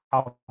on the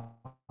cover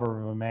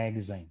of a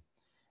magazine.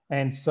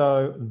 And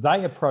so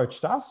they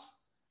approached us,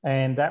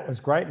 and that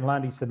was great. And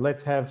Lundy said,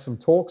 let's have some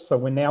talks. So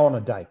we're now on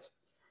a date.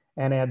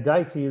 And our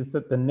date is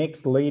that the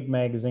next Lead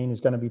Magazine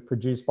is going to be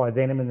produced by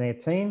them and their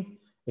team.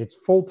 It's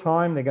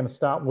full-time. They're going to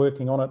start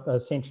working on it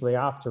essentially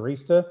after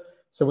Easter.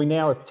 So we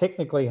now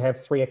technically have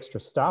 3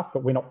 extra staff,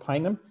 but we're not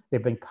paying them.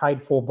 They've been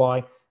paid for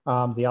by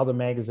the other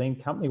magazine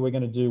company. We're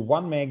going to do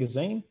 1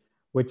 magazine,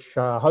 which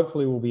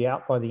hopefully will be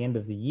out by the end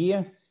of the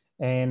year.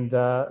 And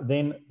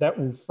then that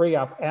will free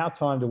up our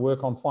time to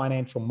work on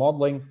financial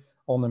modeling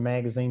on the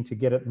magazine to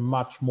get it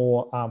much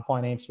more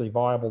financially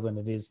viable than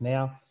it is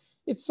now.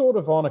 It's sort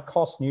of on a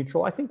cost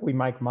neutral. I think we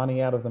make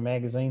money out of the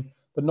magazine,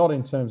 but not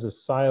in terms of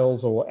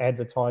sales or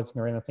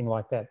advertising or anything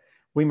like that.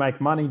 We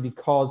make money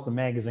because the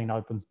magazine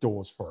opens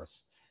doors for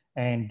us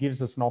and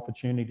gives us an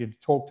opportunity to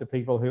talk to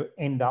people who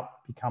end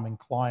up becoming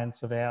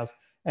clients of ours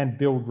and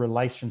build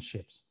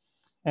relationships.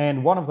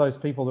 And one of those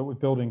people that we've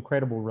built an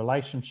incredible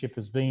relationship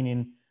has been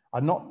in,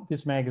 not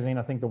this magazine,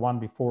 I think the one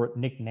before it,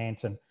 Nick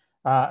Nanton,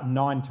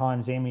 9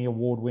 times Emmy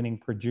award-winning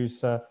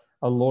producer,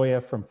 a lawyer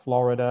from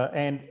Florida,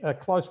 and a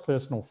close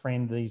personal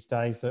friend these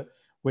days that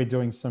we're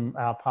doing some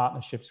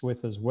partnerships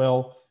with as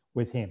well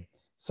with him.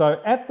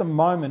 So at the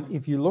moment,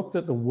 if you looked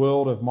at the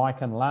world of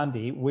Mike and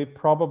Lundy, we're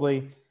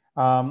probably,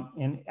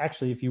 and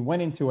actually if you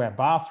went into our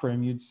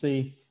bathroom, you'd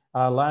see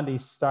Lundy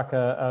stuck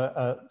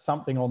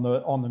something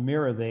on the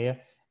mirror there,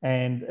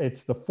 and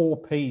it's the 4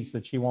 Ps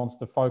that she wants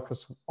to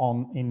focus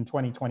on in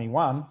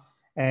 2021.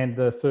 And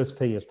the first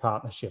P is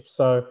partnership.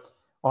 So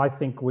I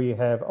think we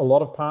have a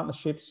lot of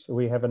partnerships.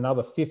 We have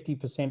another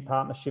 50%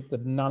 partnership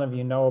that none of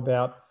you know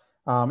about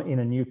in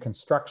a new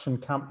construction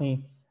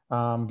company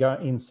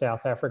in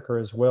South Africa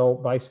as well,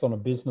 based on a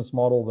business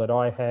model that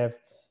I have.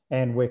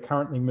 And we're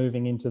currently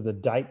moving into the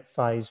date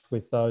phase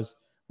with those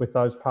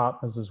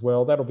partners as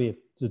well. That'll be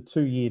a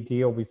 2-year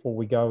deal before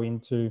we go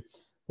into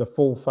the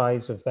full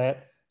phase of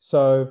that.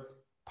 So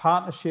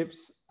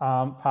partnerships.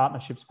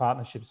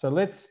 So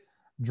let's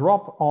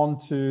drop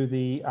onto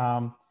the,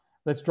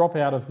 let's drop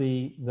out of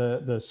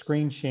the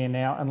screen share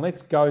now, and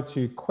let's go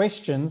to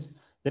questions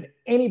that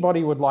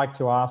anybody would like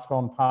to ask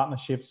on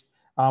partnerships.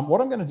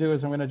 What I'm going to do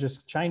is I'm going to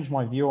just change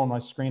my view on my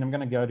screen. I'm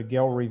going to go to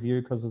gallery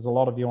view because there's a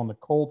lot of you on the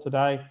call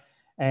today.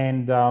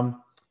 And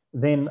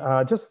then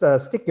just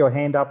stick your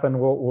hand up and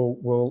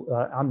we'll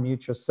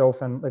unmute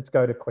yourself, and let's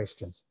go to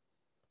questions.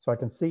 So I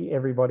can see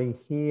everybody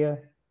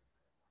here.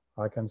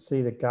 I can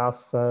see that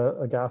Garth's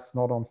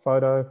not on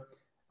photo.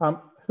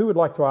 Who would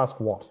like to ask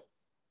what?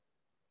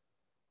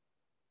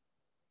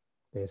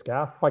 There's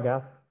Garth. Hi,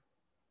 Garth.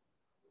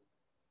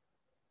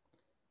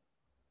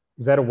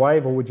 Is that a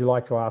wave, or would you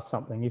like to ask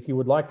something? If you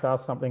would like to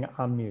ask something,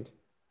 unmute.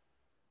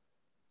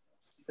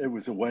 It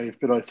was a wave,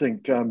 but I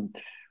think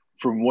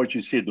from what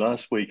you said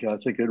last week, I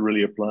think it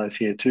really applies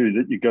here too,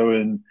 that you go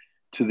in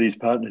to these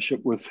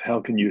partnership with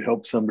how can you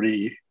help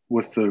somebody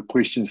with the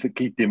questions that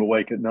keep them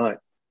awake at night.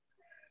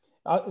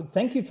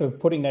 Thank you for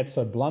putting that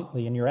so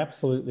bluntly, and you're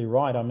absolutely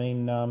right. I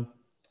mean,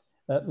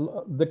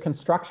 the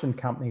construction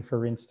company,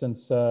 for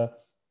instance,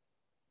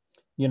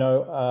 you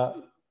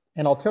know,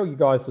 and I'll tell you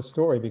guys the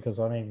story because,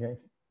 I mean,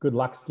 good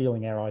luck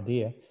stealing our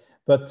idea.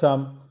 But,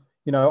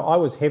 you know, I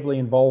was heavily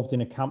involved in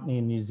a company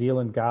in New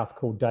Zealand, Garth,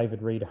 called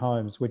David Reed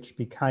Homes, which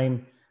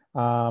became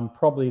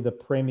probably the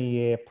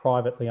premier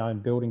privately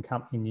owned building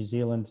company in New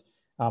Zealand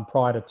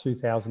prior to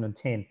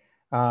 2010.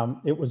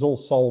 It was all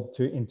sold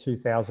in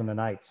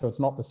 2008. So it's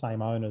not the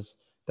same owners.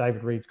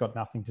 David Reed's got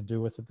nothing to do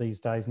with it these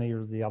days,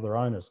 neither of the other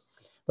owners.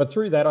 But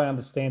through that, I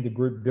understand the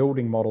group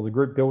building model. The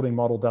group building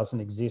model doesn't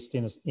exist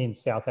in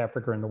South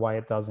Africa in the way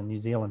it does in New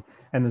Zealand.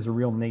 And there's a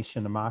real niche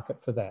in the market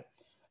for that.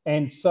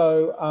 And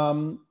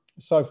so,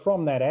 so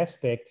from that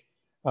aspect,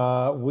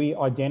 we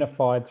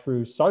identified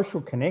through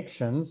social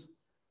connections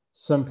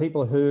some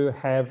people who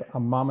have a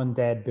mum and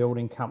dad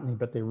building company,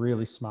 but they're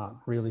really smart,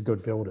 really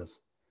good builders.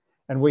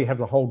 And we have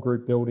the whole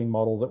group building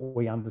model that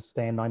we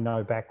understand, I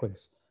know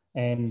backwards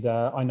and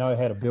I know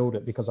how to build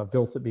it because I've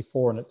built it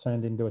before and it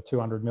turned into a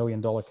 $200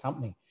 million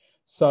company.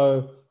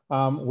 So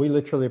we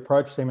literally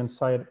approached them and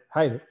said,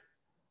 hey,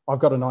 I've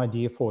got an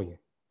idea for you.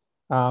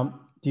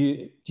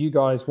 Do you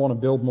guys want to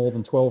build more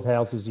than 12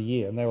 houses a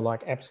year? And they were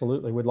like,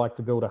 absolutely, we'd like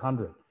to build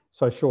 100.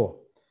 So sure.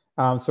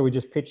 So we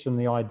just pitched them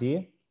the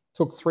idea.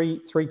 Took three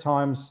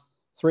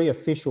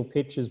official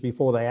pitches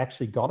before they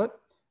actually got it,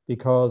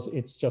 because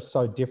it's just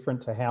so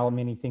different to how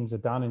many things are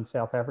done in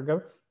South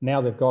Africa. Now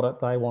they've got it,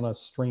 they want to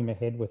stream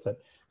ahead with it.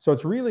 So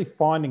it's really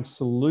finding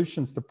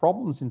solutions to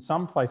problems in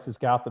some places,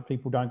 Garth, that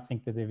people don't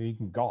think that they've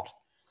even got.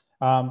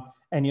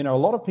 And, you know, a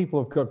lot of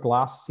people have got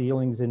glass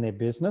ceilings in their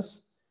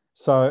business.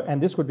 So,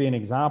 and this would be an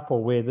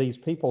example where these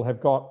people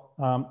have got,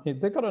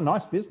 they've got a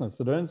nice business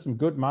that earns some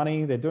good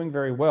money, they're doing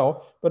very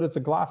well, but it's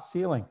a glass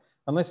ceiling.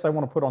 Unless they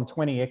want to put on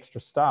 20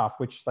 extra staff,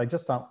 which they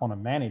just don't want to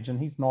manage, and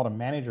he's not a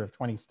manager of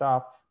 20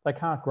 staff, they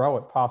can't grow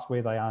it past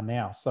where they are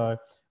now. So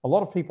a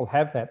lot of people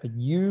have that, but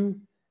you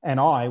and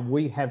I,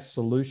 we have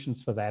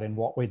solutions for that in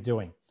what we're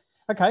doing.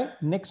 Okay,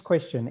 next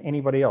question.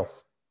 Anybody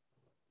else?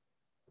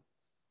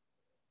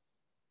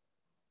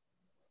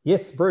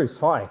 Yes, Bruce,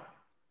 hi.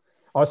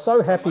 I was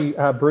so happy,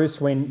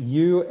 Bruce, when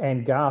you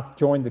and Garth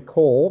joined the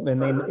call,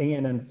 and then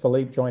Ian and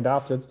Philippe joined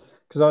afterwards,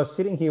 because I was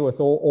sitting here with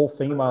all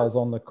females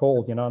on the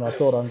call, you know, and I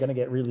thought I'm going to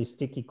get really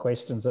sticky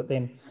questions. That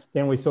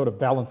then we sort of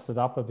balanced it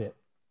up a bit.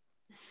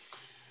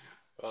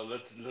 Well,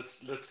 let's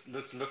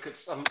look at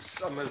some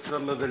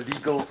of the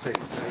legal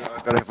things.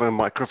 I've got to have my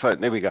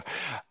microphone. There we go.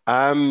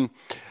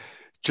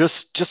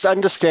 Just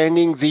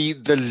understanding the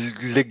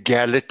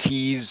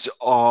legalities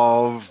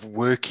of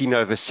working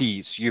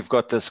overseas. You've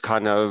got this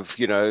kind of,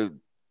 you know,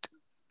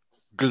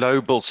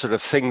 global sort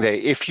of thing there.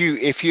 If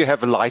you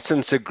have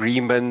license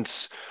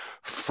agreements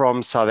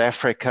from South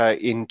Africa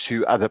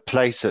into other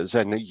places,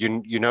 and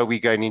you know we're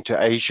going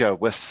into Asia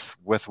with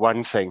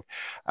one thing,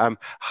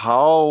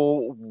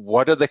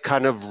 what are the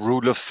kind of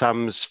rule of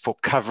thumbs for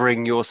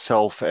covering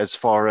yourself as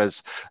far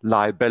as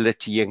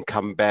liability and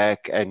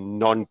comeback and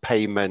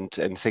non-payment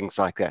and things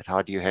like that?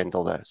 How do you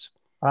handle those?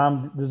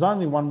 There's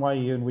only one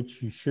way in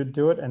which you should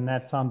do it, and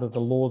that's under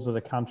the laws of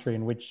the country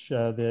in which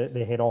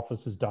their head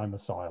office is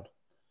domiciled.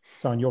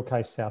 So in your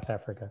case, South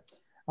Africa.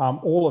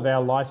 All of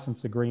our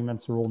license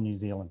agreements are all New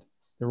Zealand.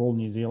 They're all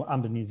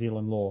under New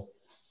Zealand law.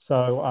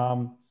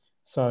 So,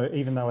 so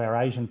even though our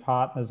Asian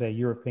partners, our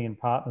European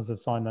partners have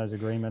signed those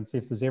agreements,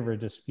 if there's ever a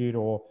dispute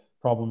or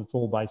problem, it's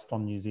all based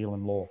on New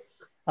Zealand law.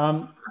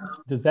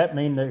 Does that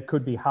mean that it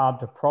could be hard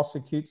to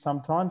prosecute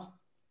sometimes?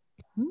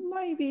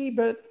 Maybe,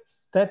 but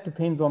that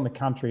depends on the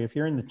country. If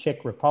you're in the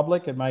Czech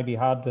Republic, it may be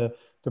hard to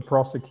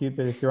prosecute,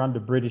 but if you're under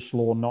British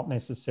law, not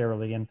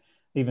necessarily. And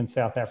even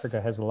South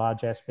Africa has a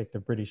large aspect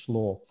of British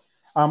law.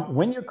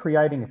 When you're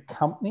creating a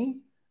company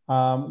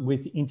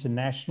with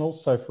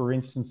internationals, so for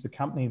instance, the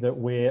company that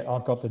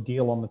I've got the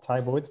deal on the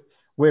table with,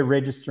 we're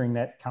registering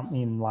that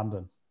company in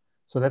London.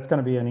 So that's going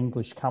to be an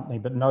English company,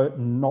 but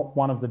not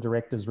one of the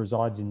directors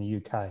resides in the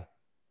UK.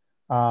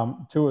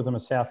 2 of them are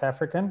South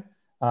African.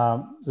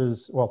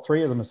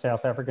 Three of them are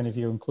South African if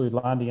you include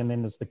Lundy, and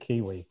then there's the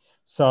Kiwi.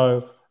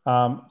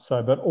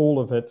 But all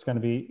of it's going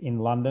to be in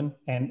London,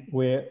 and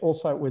we're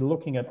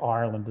looking at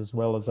Ireland as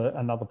well as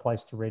another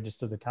place to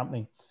register the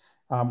company.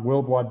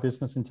 Worldwide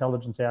Business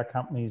Intelligence, our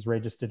company, is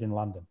registered in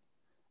London,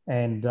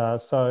 and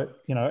so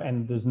you know,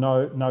 and there's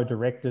no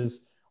directors.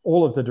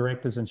 All of the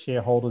directors and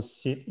shareholders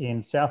sit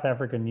in South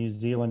Africa, New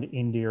Zealand,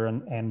 India,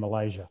 and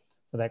Malaysia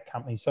for that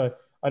company. So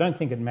I don't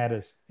think it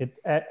matters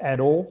at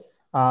all.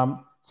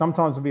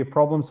 Sometimes it'll be a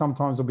problem.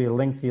 Sometimes it'll be a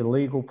lengthy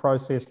legal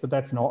process, but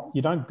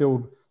you don't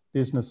build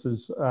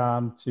businesses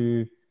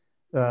to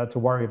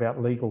worry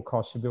about legal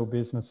costs. You build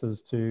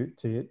businesses to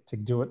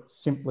do it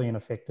simply and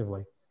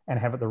effectively and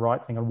have it the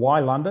right thing. And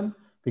why London?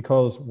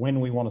 Because when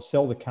we want to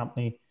sell the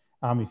company,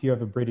 if you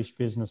have a British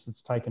business,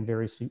 it's taken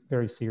very,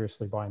 very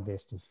seriously by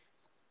investors.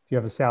 If you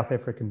have a South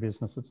African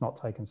business, it's not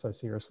taken so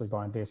seriously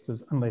by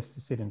investors unless they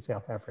sit in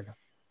South Africa.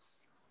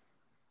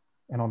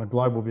 And on a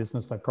global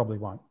business, they probably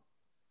won't.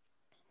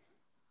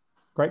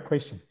 Great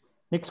question.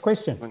 Next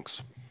question.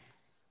 Thanks.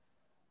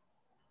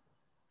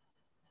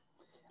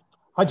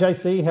 Hi,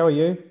 JC. How are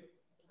you?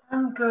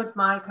 I'm good,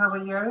 Mike. How are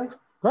you?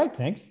 Great,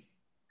 thanks.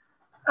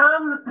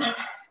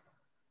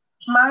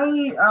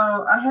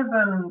 I have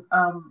been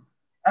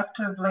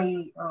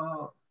actively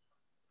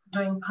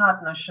doing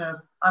partnership.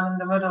 I'm in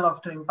the middle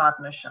of doing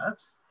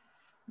partnerships.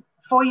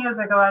 4 years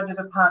ago, I did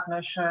a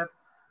partnership.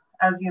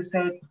 As you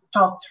said,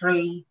 top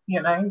 3,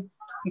 you know,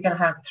 you can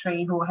have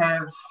 3 who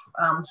have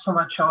so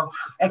much of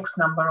X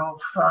number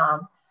of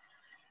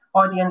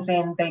audience,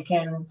 and they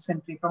can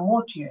simply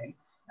promote you.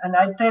 And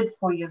I did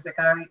 4 years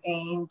ago,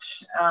 and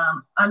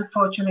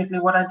unfortunately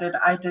what I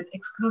did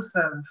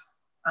exclusive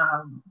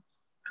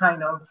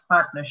kind of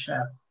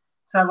partnership.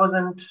 So I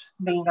wasn't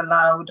being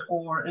allowed,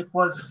 or it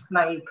was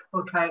like,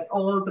 okay,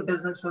 all the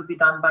business will be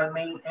done by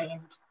me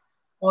and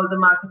all the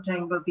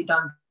marketing will be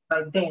done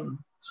by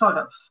them, sort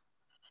of.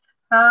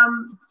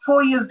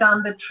 4 years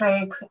down the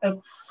track,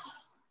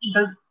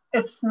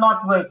 it's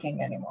not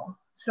working anymore.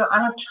 So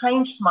I have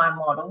changed my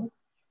model.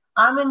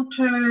 I'm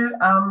into,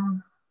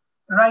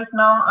 right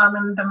now, I'm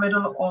in the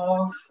middle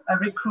of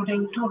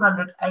recruiting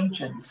 200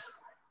 agents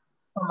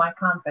for my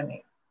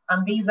company.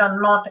 And these are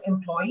not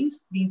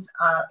employees, these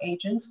are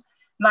agents.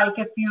 Like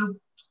if you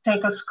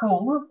take a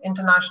school,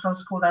 international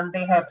school, and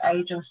they have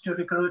agents to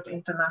recruit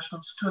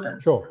international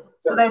students. Sure.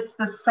 So that's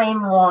the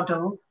same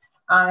model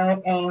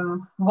I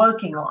am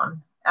working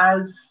on,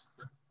 as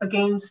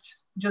against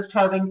just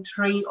having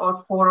 3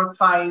 or 4 or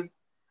 5,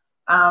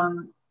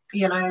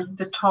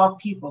 the top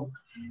people.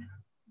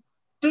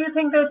 Do you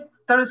think that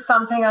there is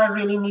something I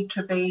really need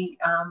to be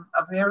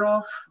aware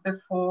of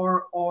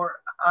before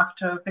or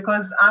after?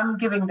 Because I'm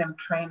giving them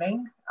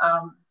training.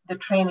 The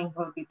training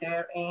will be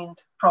there, and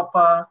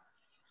proper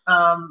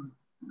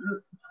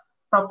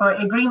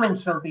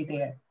agreements will be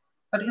there.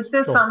 But is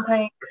there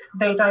something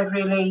that I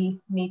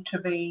really need to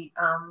be,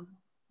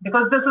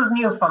 because this is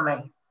new for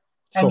me,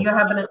 and you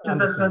have been into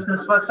this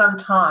business for some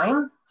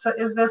time. So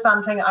is there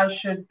something I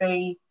should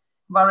be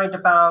worried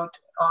about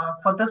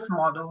for this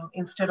model?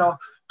 Instead of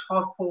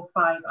top 4 or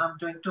 5, I'm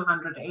doing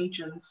 200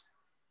 agents.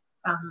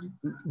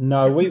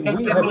 No, we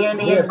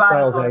have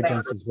sales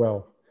agents as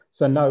well.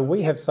 So no,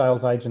 we have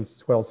sales agents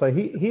as well. So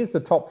here's the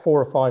top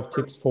 4 or 5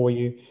 tips for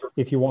you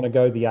if you want to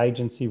go the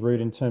agency route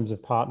in terms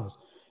of partners.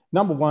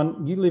 Number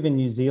 1, you live in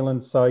New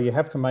Zealand, so you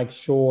have to make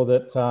sure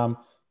that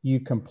you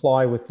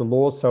comply with the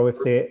laws. So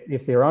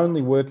if they're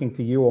only working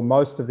for you, or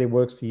most of their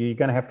work's for you, you're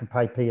going to have to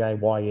pay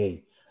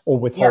PAYE or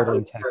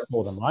withholding tax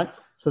for them, right?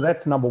 So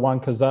that's number 1,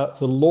 because the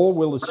law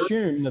will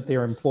assume that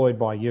they're employed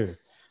by you.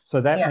 So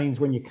that means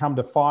when you come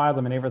to fire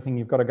them and everything,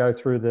 you've got to go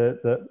through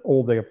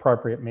all the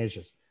appropriate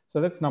measures.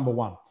 So that's number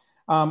 1.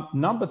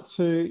 Number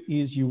 2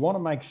 is you want to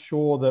make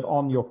sure that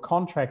on your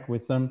contract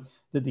with them,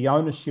 that the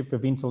ownership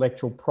of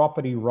intellectual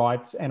property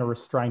rights and a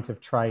restraint of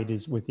trade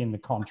is within the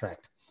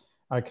contract.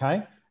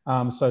 Okay,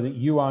 so that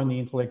you own the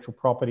intellectual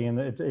property, and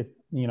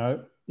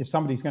if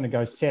somebody's going to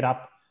go set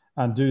up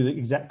and do the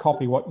exact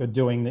copy what you're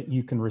doing, that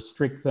you can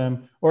restrict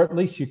them, or at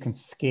least you can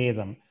scare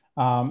them.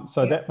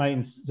 That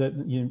means that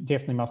you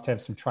definitely must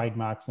have some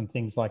trademarks and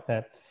things like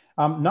that.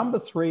 Number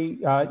 3,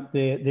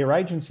 their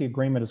agency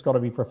agreement has got to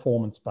be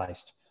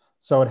performance-based.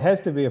 So it has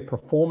to be a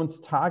performance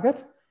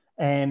target.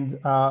 And,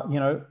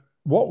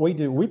 what we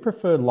do, we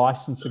prefer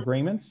license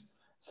agreements.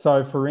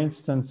 So for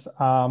instance,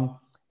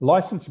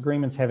 license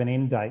agreements have an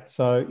end date.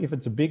 So if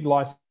it's a big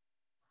license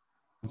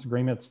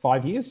agreement, it's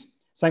 5 years.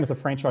 Same with a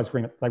franchise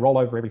agreement, they roll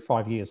over every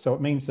 5 years. So it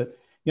means that,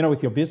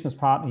 with your business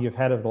partner you've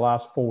had over the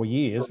last 4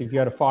 years, if you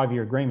had a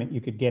 5-year agreement, you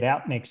could get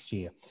out next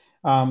year.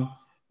 But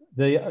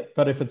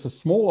if it's a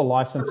smaller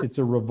license, it's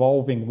a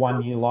revolving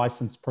 1-year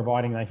license,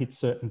 providing they hit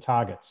certain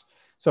targets.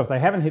 So if they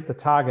haven't hit the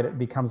target, it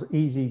becomes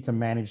easy to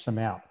manage them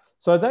out.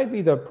 So they'd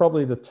be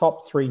probably the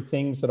top 3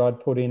 things that I'd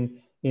put in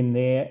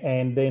there.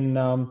 And then,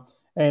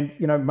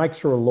 make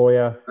sure a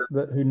lawyer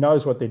who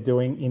knows what they're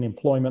doing in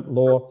employment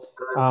law.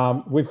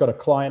 We've got a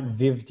client,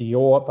 Viv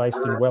Dior, based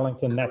in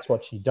Wellington. That's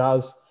what she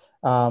does,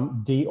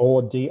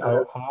 Dior,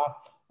 D-O-R.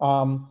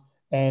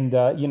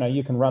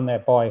 You can run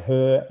that by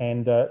her,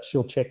 and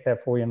she'll check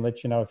that for you and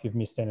let you know if you've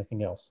missed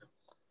anything else.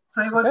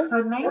 Sorry, what's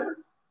her name?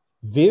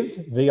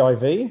 Viv,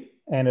 V-I-V.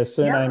 And her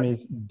surname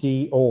is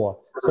Dior.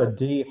 So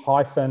D-or.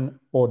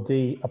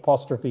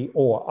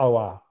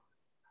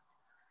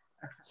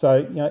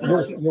 So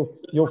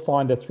you'll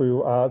find her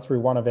through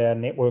one of our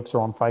networks,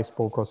 or on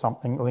Facebook or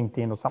something,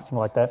 LinkedIn or something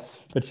like that.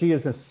 But she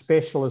is a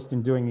specialist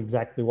in doing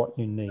exactly what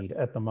you need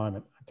at the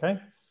moment. Okay,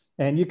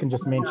 and you can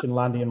just mention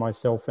Lundy and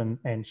myself,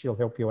 and she'll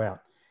help you out.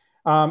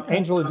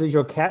 Angela, does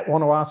your cat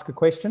want to ask a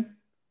question?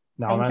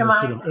 No, I'm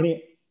only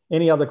kidding.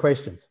 Any other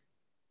questions?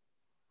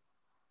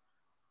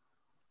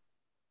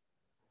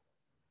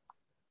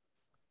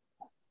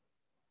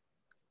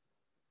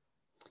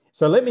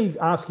 So let me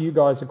ask you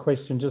guys a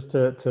question, just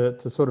to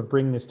sort of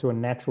bring this to a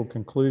natural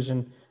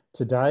conclusion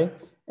today.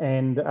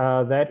 And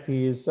that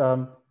is,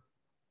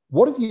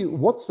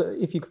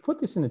 if you could put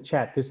this in the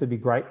chat, this would be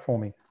great for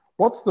me.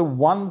 What's the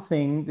one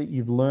thing that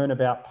you've learned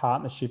about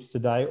partnerships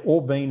today,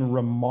 or been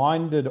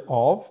reminded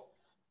of,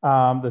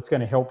 that's going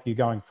to help you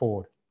going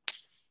forward?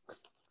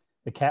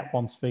 The cat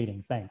wants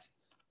feeding, thanks.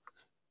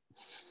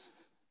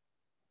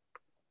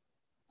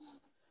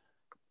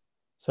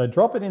 So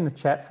drop it in the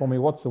chat for me.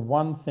 What's the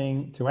one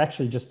thing to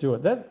actually just do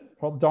it?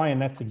 Well, Diane,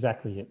 that's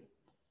exactly it.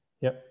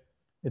 Yep.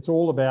 It's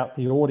all about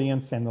the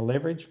audience and the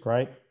leverage.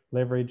 Great.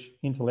 Leverage,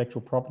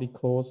 intellectual property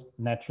clause,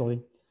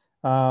 naturally.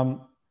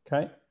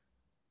 Okay.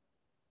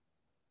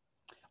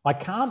 I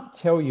can't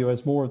tell you,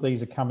 as more of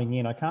these are coming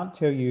in, I can't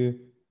tell you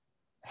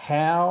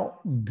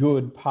how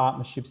good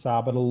partnerships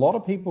are, but a lot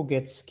of people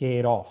get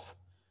scared off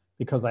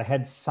because they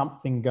had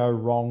something go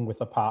wrong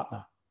with a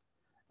partner.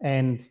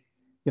 And,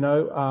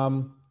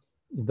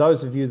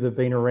 those of you that have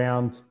been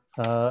around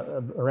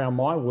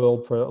my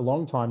world for a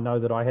long time know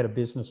that I had a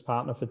business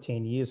partner for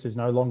 10 years who's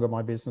no longer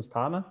my business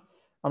partner.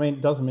 I mean,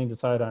 it doesn't mean to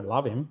say I don't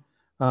love him,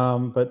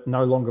 but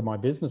no longer my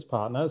business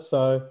partner.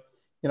 So,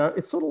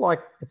 it's sort of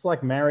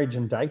like marriage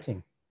and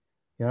dating.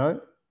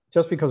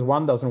 Just because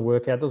one doesn't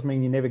work out doesn't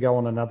mean you never go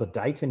on another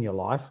date in your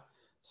life.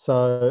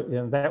 So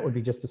that would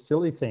be just a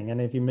silly thing.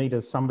 And if you meet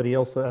as somebody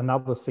else,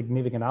 another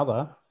significant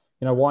other,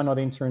 why not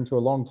enter into a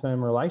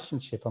long-term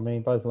relationship? I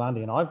mean, both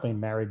Lundy and I've been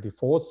married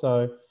before,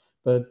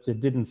 but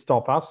it didn't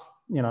stop us,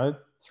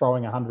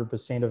 throwing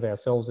 100% of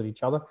ourselves at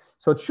each other.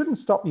 So it shouldn't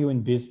stop you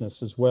in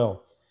business as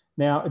well.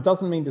 Now, it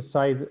doesn't mean to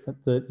say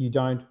that you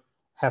don't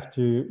have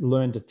to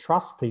learn to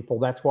trust people.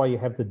 That's why you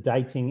have the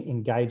dating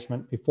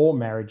engagement before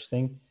marriage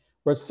thing,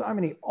 where so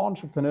many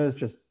entrepreneurs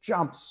just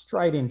jump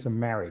straight into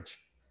marriage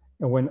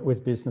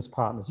with business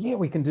partners. Yeah,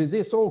 we can do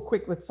this. Oh,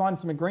 quick, let's sign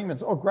some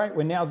agreements. Oh, great,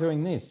 we're now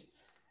doing this.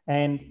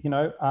 And,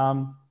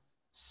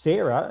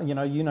 Sarah,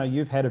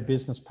 you've had a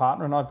business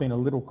partner, and I've been a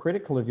little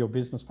critical of your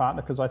business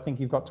partner because I think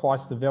you've got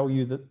twice the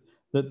value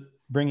that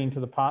bringing to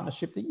the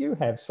partnership that you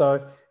have.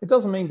 So it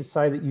doesn't mean to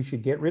say that you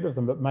should get rid of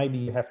them, but maybe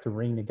you have to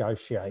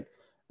renegotiate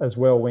as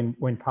well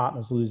when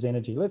partners lose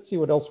energy. Let's see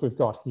what else we've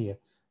got here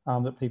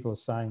that people are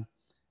saying.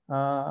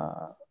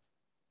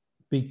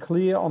 Be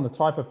clear on the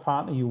type of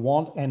partner you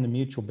want and the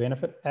mutual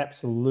benefit.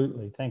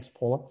 Absolutely. Thanks,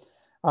 Paula.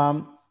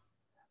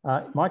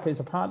 Mike,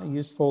 is a partner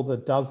useful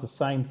that does the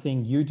same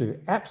thing you do?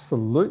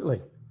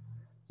 Absolutely.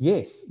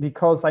 Yes,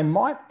 because they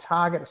might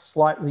target a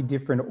slightly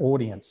different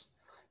audience.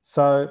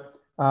 So,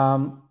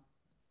 for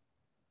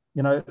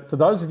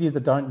those of you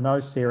that don't know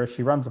Sarah,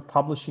 she runs a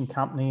publishing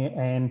company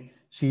and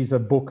she's a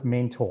book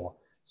mentor.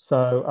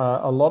 So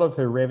a lot of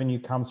her revenue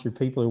comes through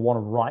people who want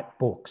to write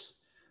books.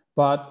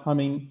 But I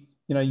mean,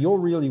 you're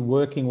really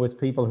working with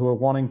people who are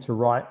wanting to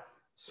write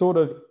sort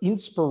of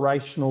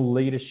inspirational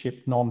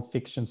leadership,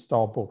 non-fiction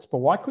style books. But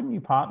why couldn't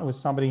you partner with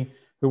somebody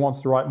who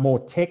wants to write more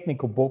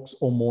technical books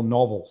or more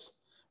novels,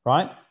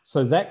 right?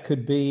 So that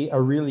could be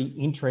a really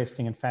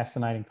interesting and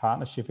fascinating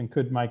partnership and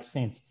could make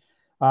sense.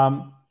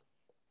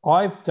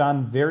 I've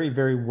done very,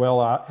 very well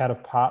out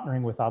of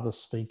partnering with other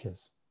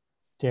speakers,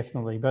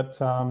 definitely. But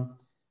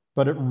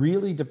it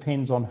really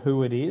depends on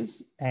who it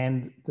is,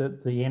 and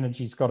the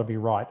energy's got to be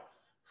right.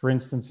 For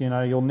instance,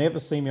 you'll never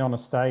see me on a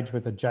stage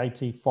with a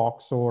JT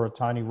Fox or a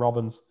Tony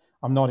Robbins.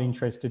 I'm not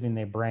interested in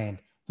their brand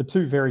for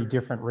two very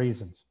different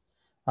reasons.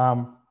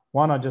 One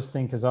I just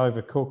think is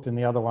overcooked, and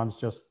the other one's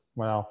just,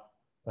 well,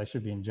 they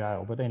should be in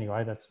jail. But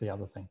anyway, that's the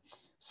other thing.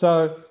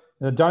 So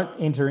don't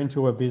enter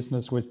into a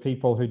business with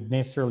people who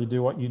necessarily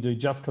do what you do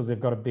just because they've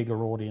got a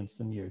bigger audience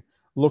than you.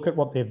 Look at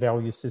what their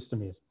value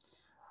system is.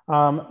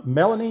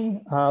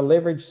 Melanie,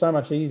 leverage so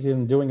much easier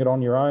than doing it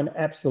on your own.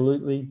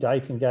 Absolutely.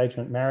 Date,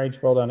 engagement,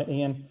 marriage. Well done,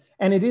 Ian.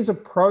 And it is a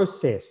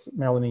process,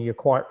 Melanie, you're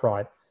quite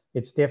right.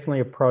 It's definitely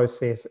a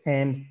process,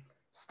 and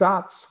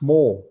start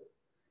small.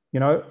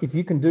 If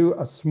you can do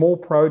a small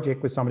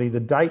project with somebody, the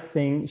date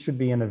thing should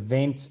be an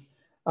event,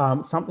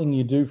 something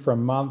you do for a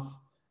month.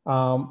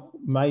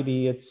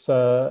 Maybe it's,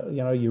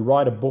 you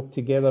write a book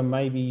together.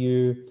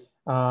 Maybe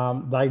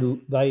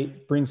they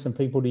bring some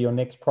people to your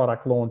next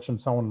product launch and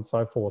so on and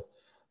so forth.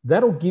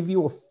 That'll give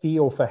you a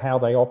feel for how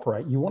they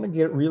operate. You want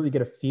to really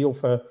get a feel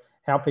for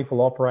how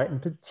people operate,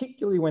 and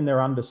particularly when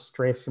they're under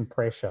stress and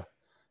pressure.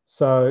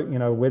 So,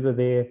 whether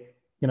they're,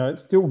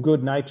 still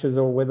good natures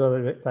or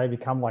whether they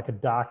become like a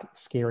dark,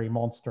 scary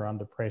monster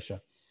under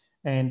pressure.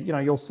 And,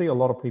 you'll see a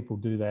lot of people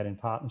do that in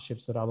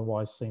partnerships that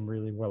otherwise seem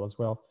really well as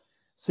well.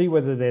 See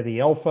whether they're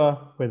the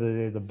alpha, whether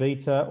they're the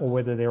beta, or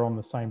whether they're on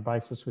the same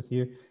basis with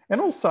you.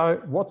 And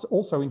also, what's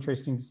also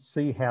interesting to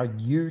see how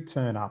you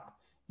turn up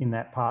in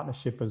that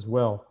partnership as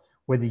well,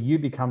 whether you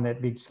become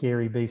that big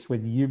scary beast,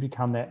 whether you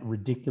become that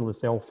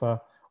ridiculous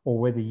alpha, or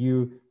whether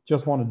you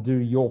just want to do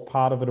your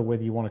part of it, or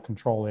whether you want to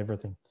control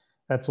everything.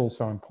 That's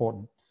also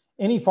important.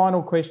 Any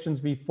final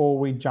questions before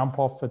we jump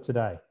off for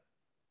today?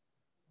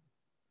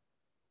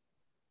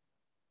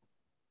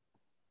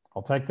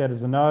 I'll take that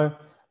as a no.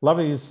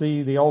 Lovely to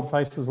see the old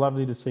faces,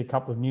 lovely to see a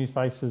couple of new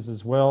faces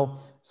as well.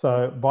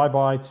 So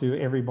bye-bye to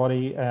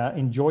everybody.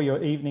 Enjoy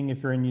your evening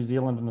if you're in New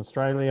Zealand and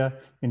Australia.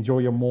 Enjoy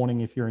your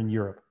morning if you're in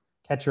Europe.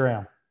 Catch you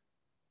around.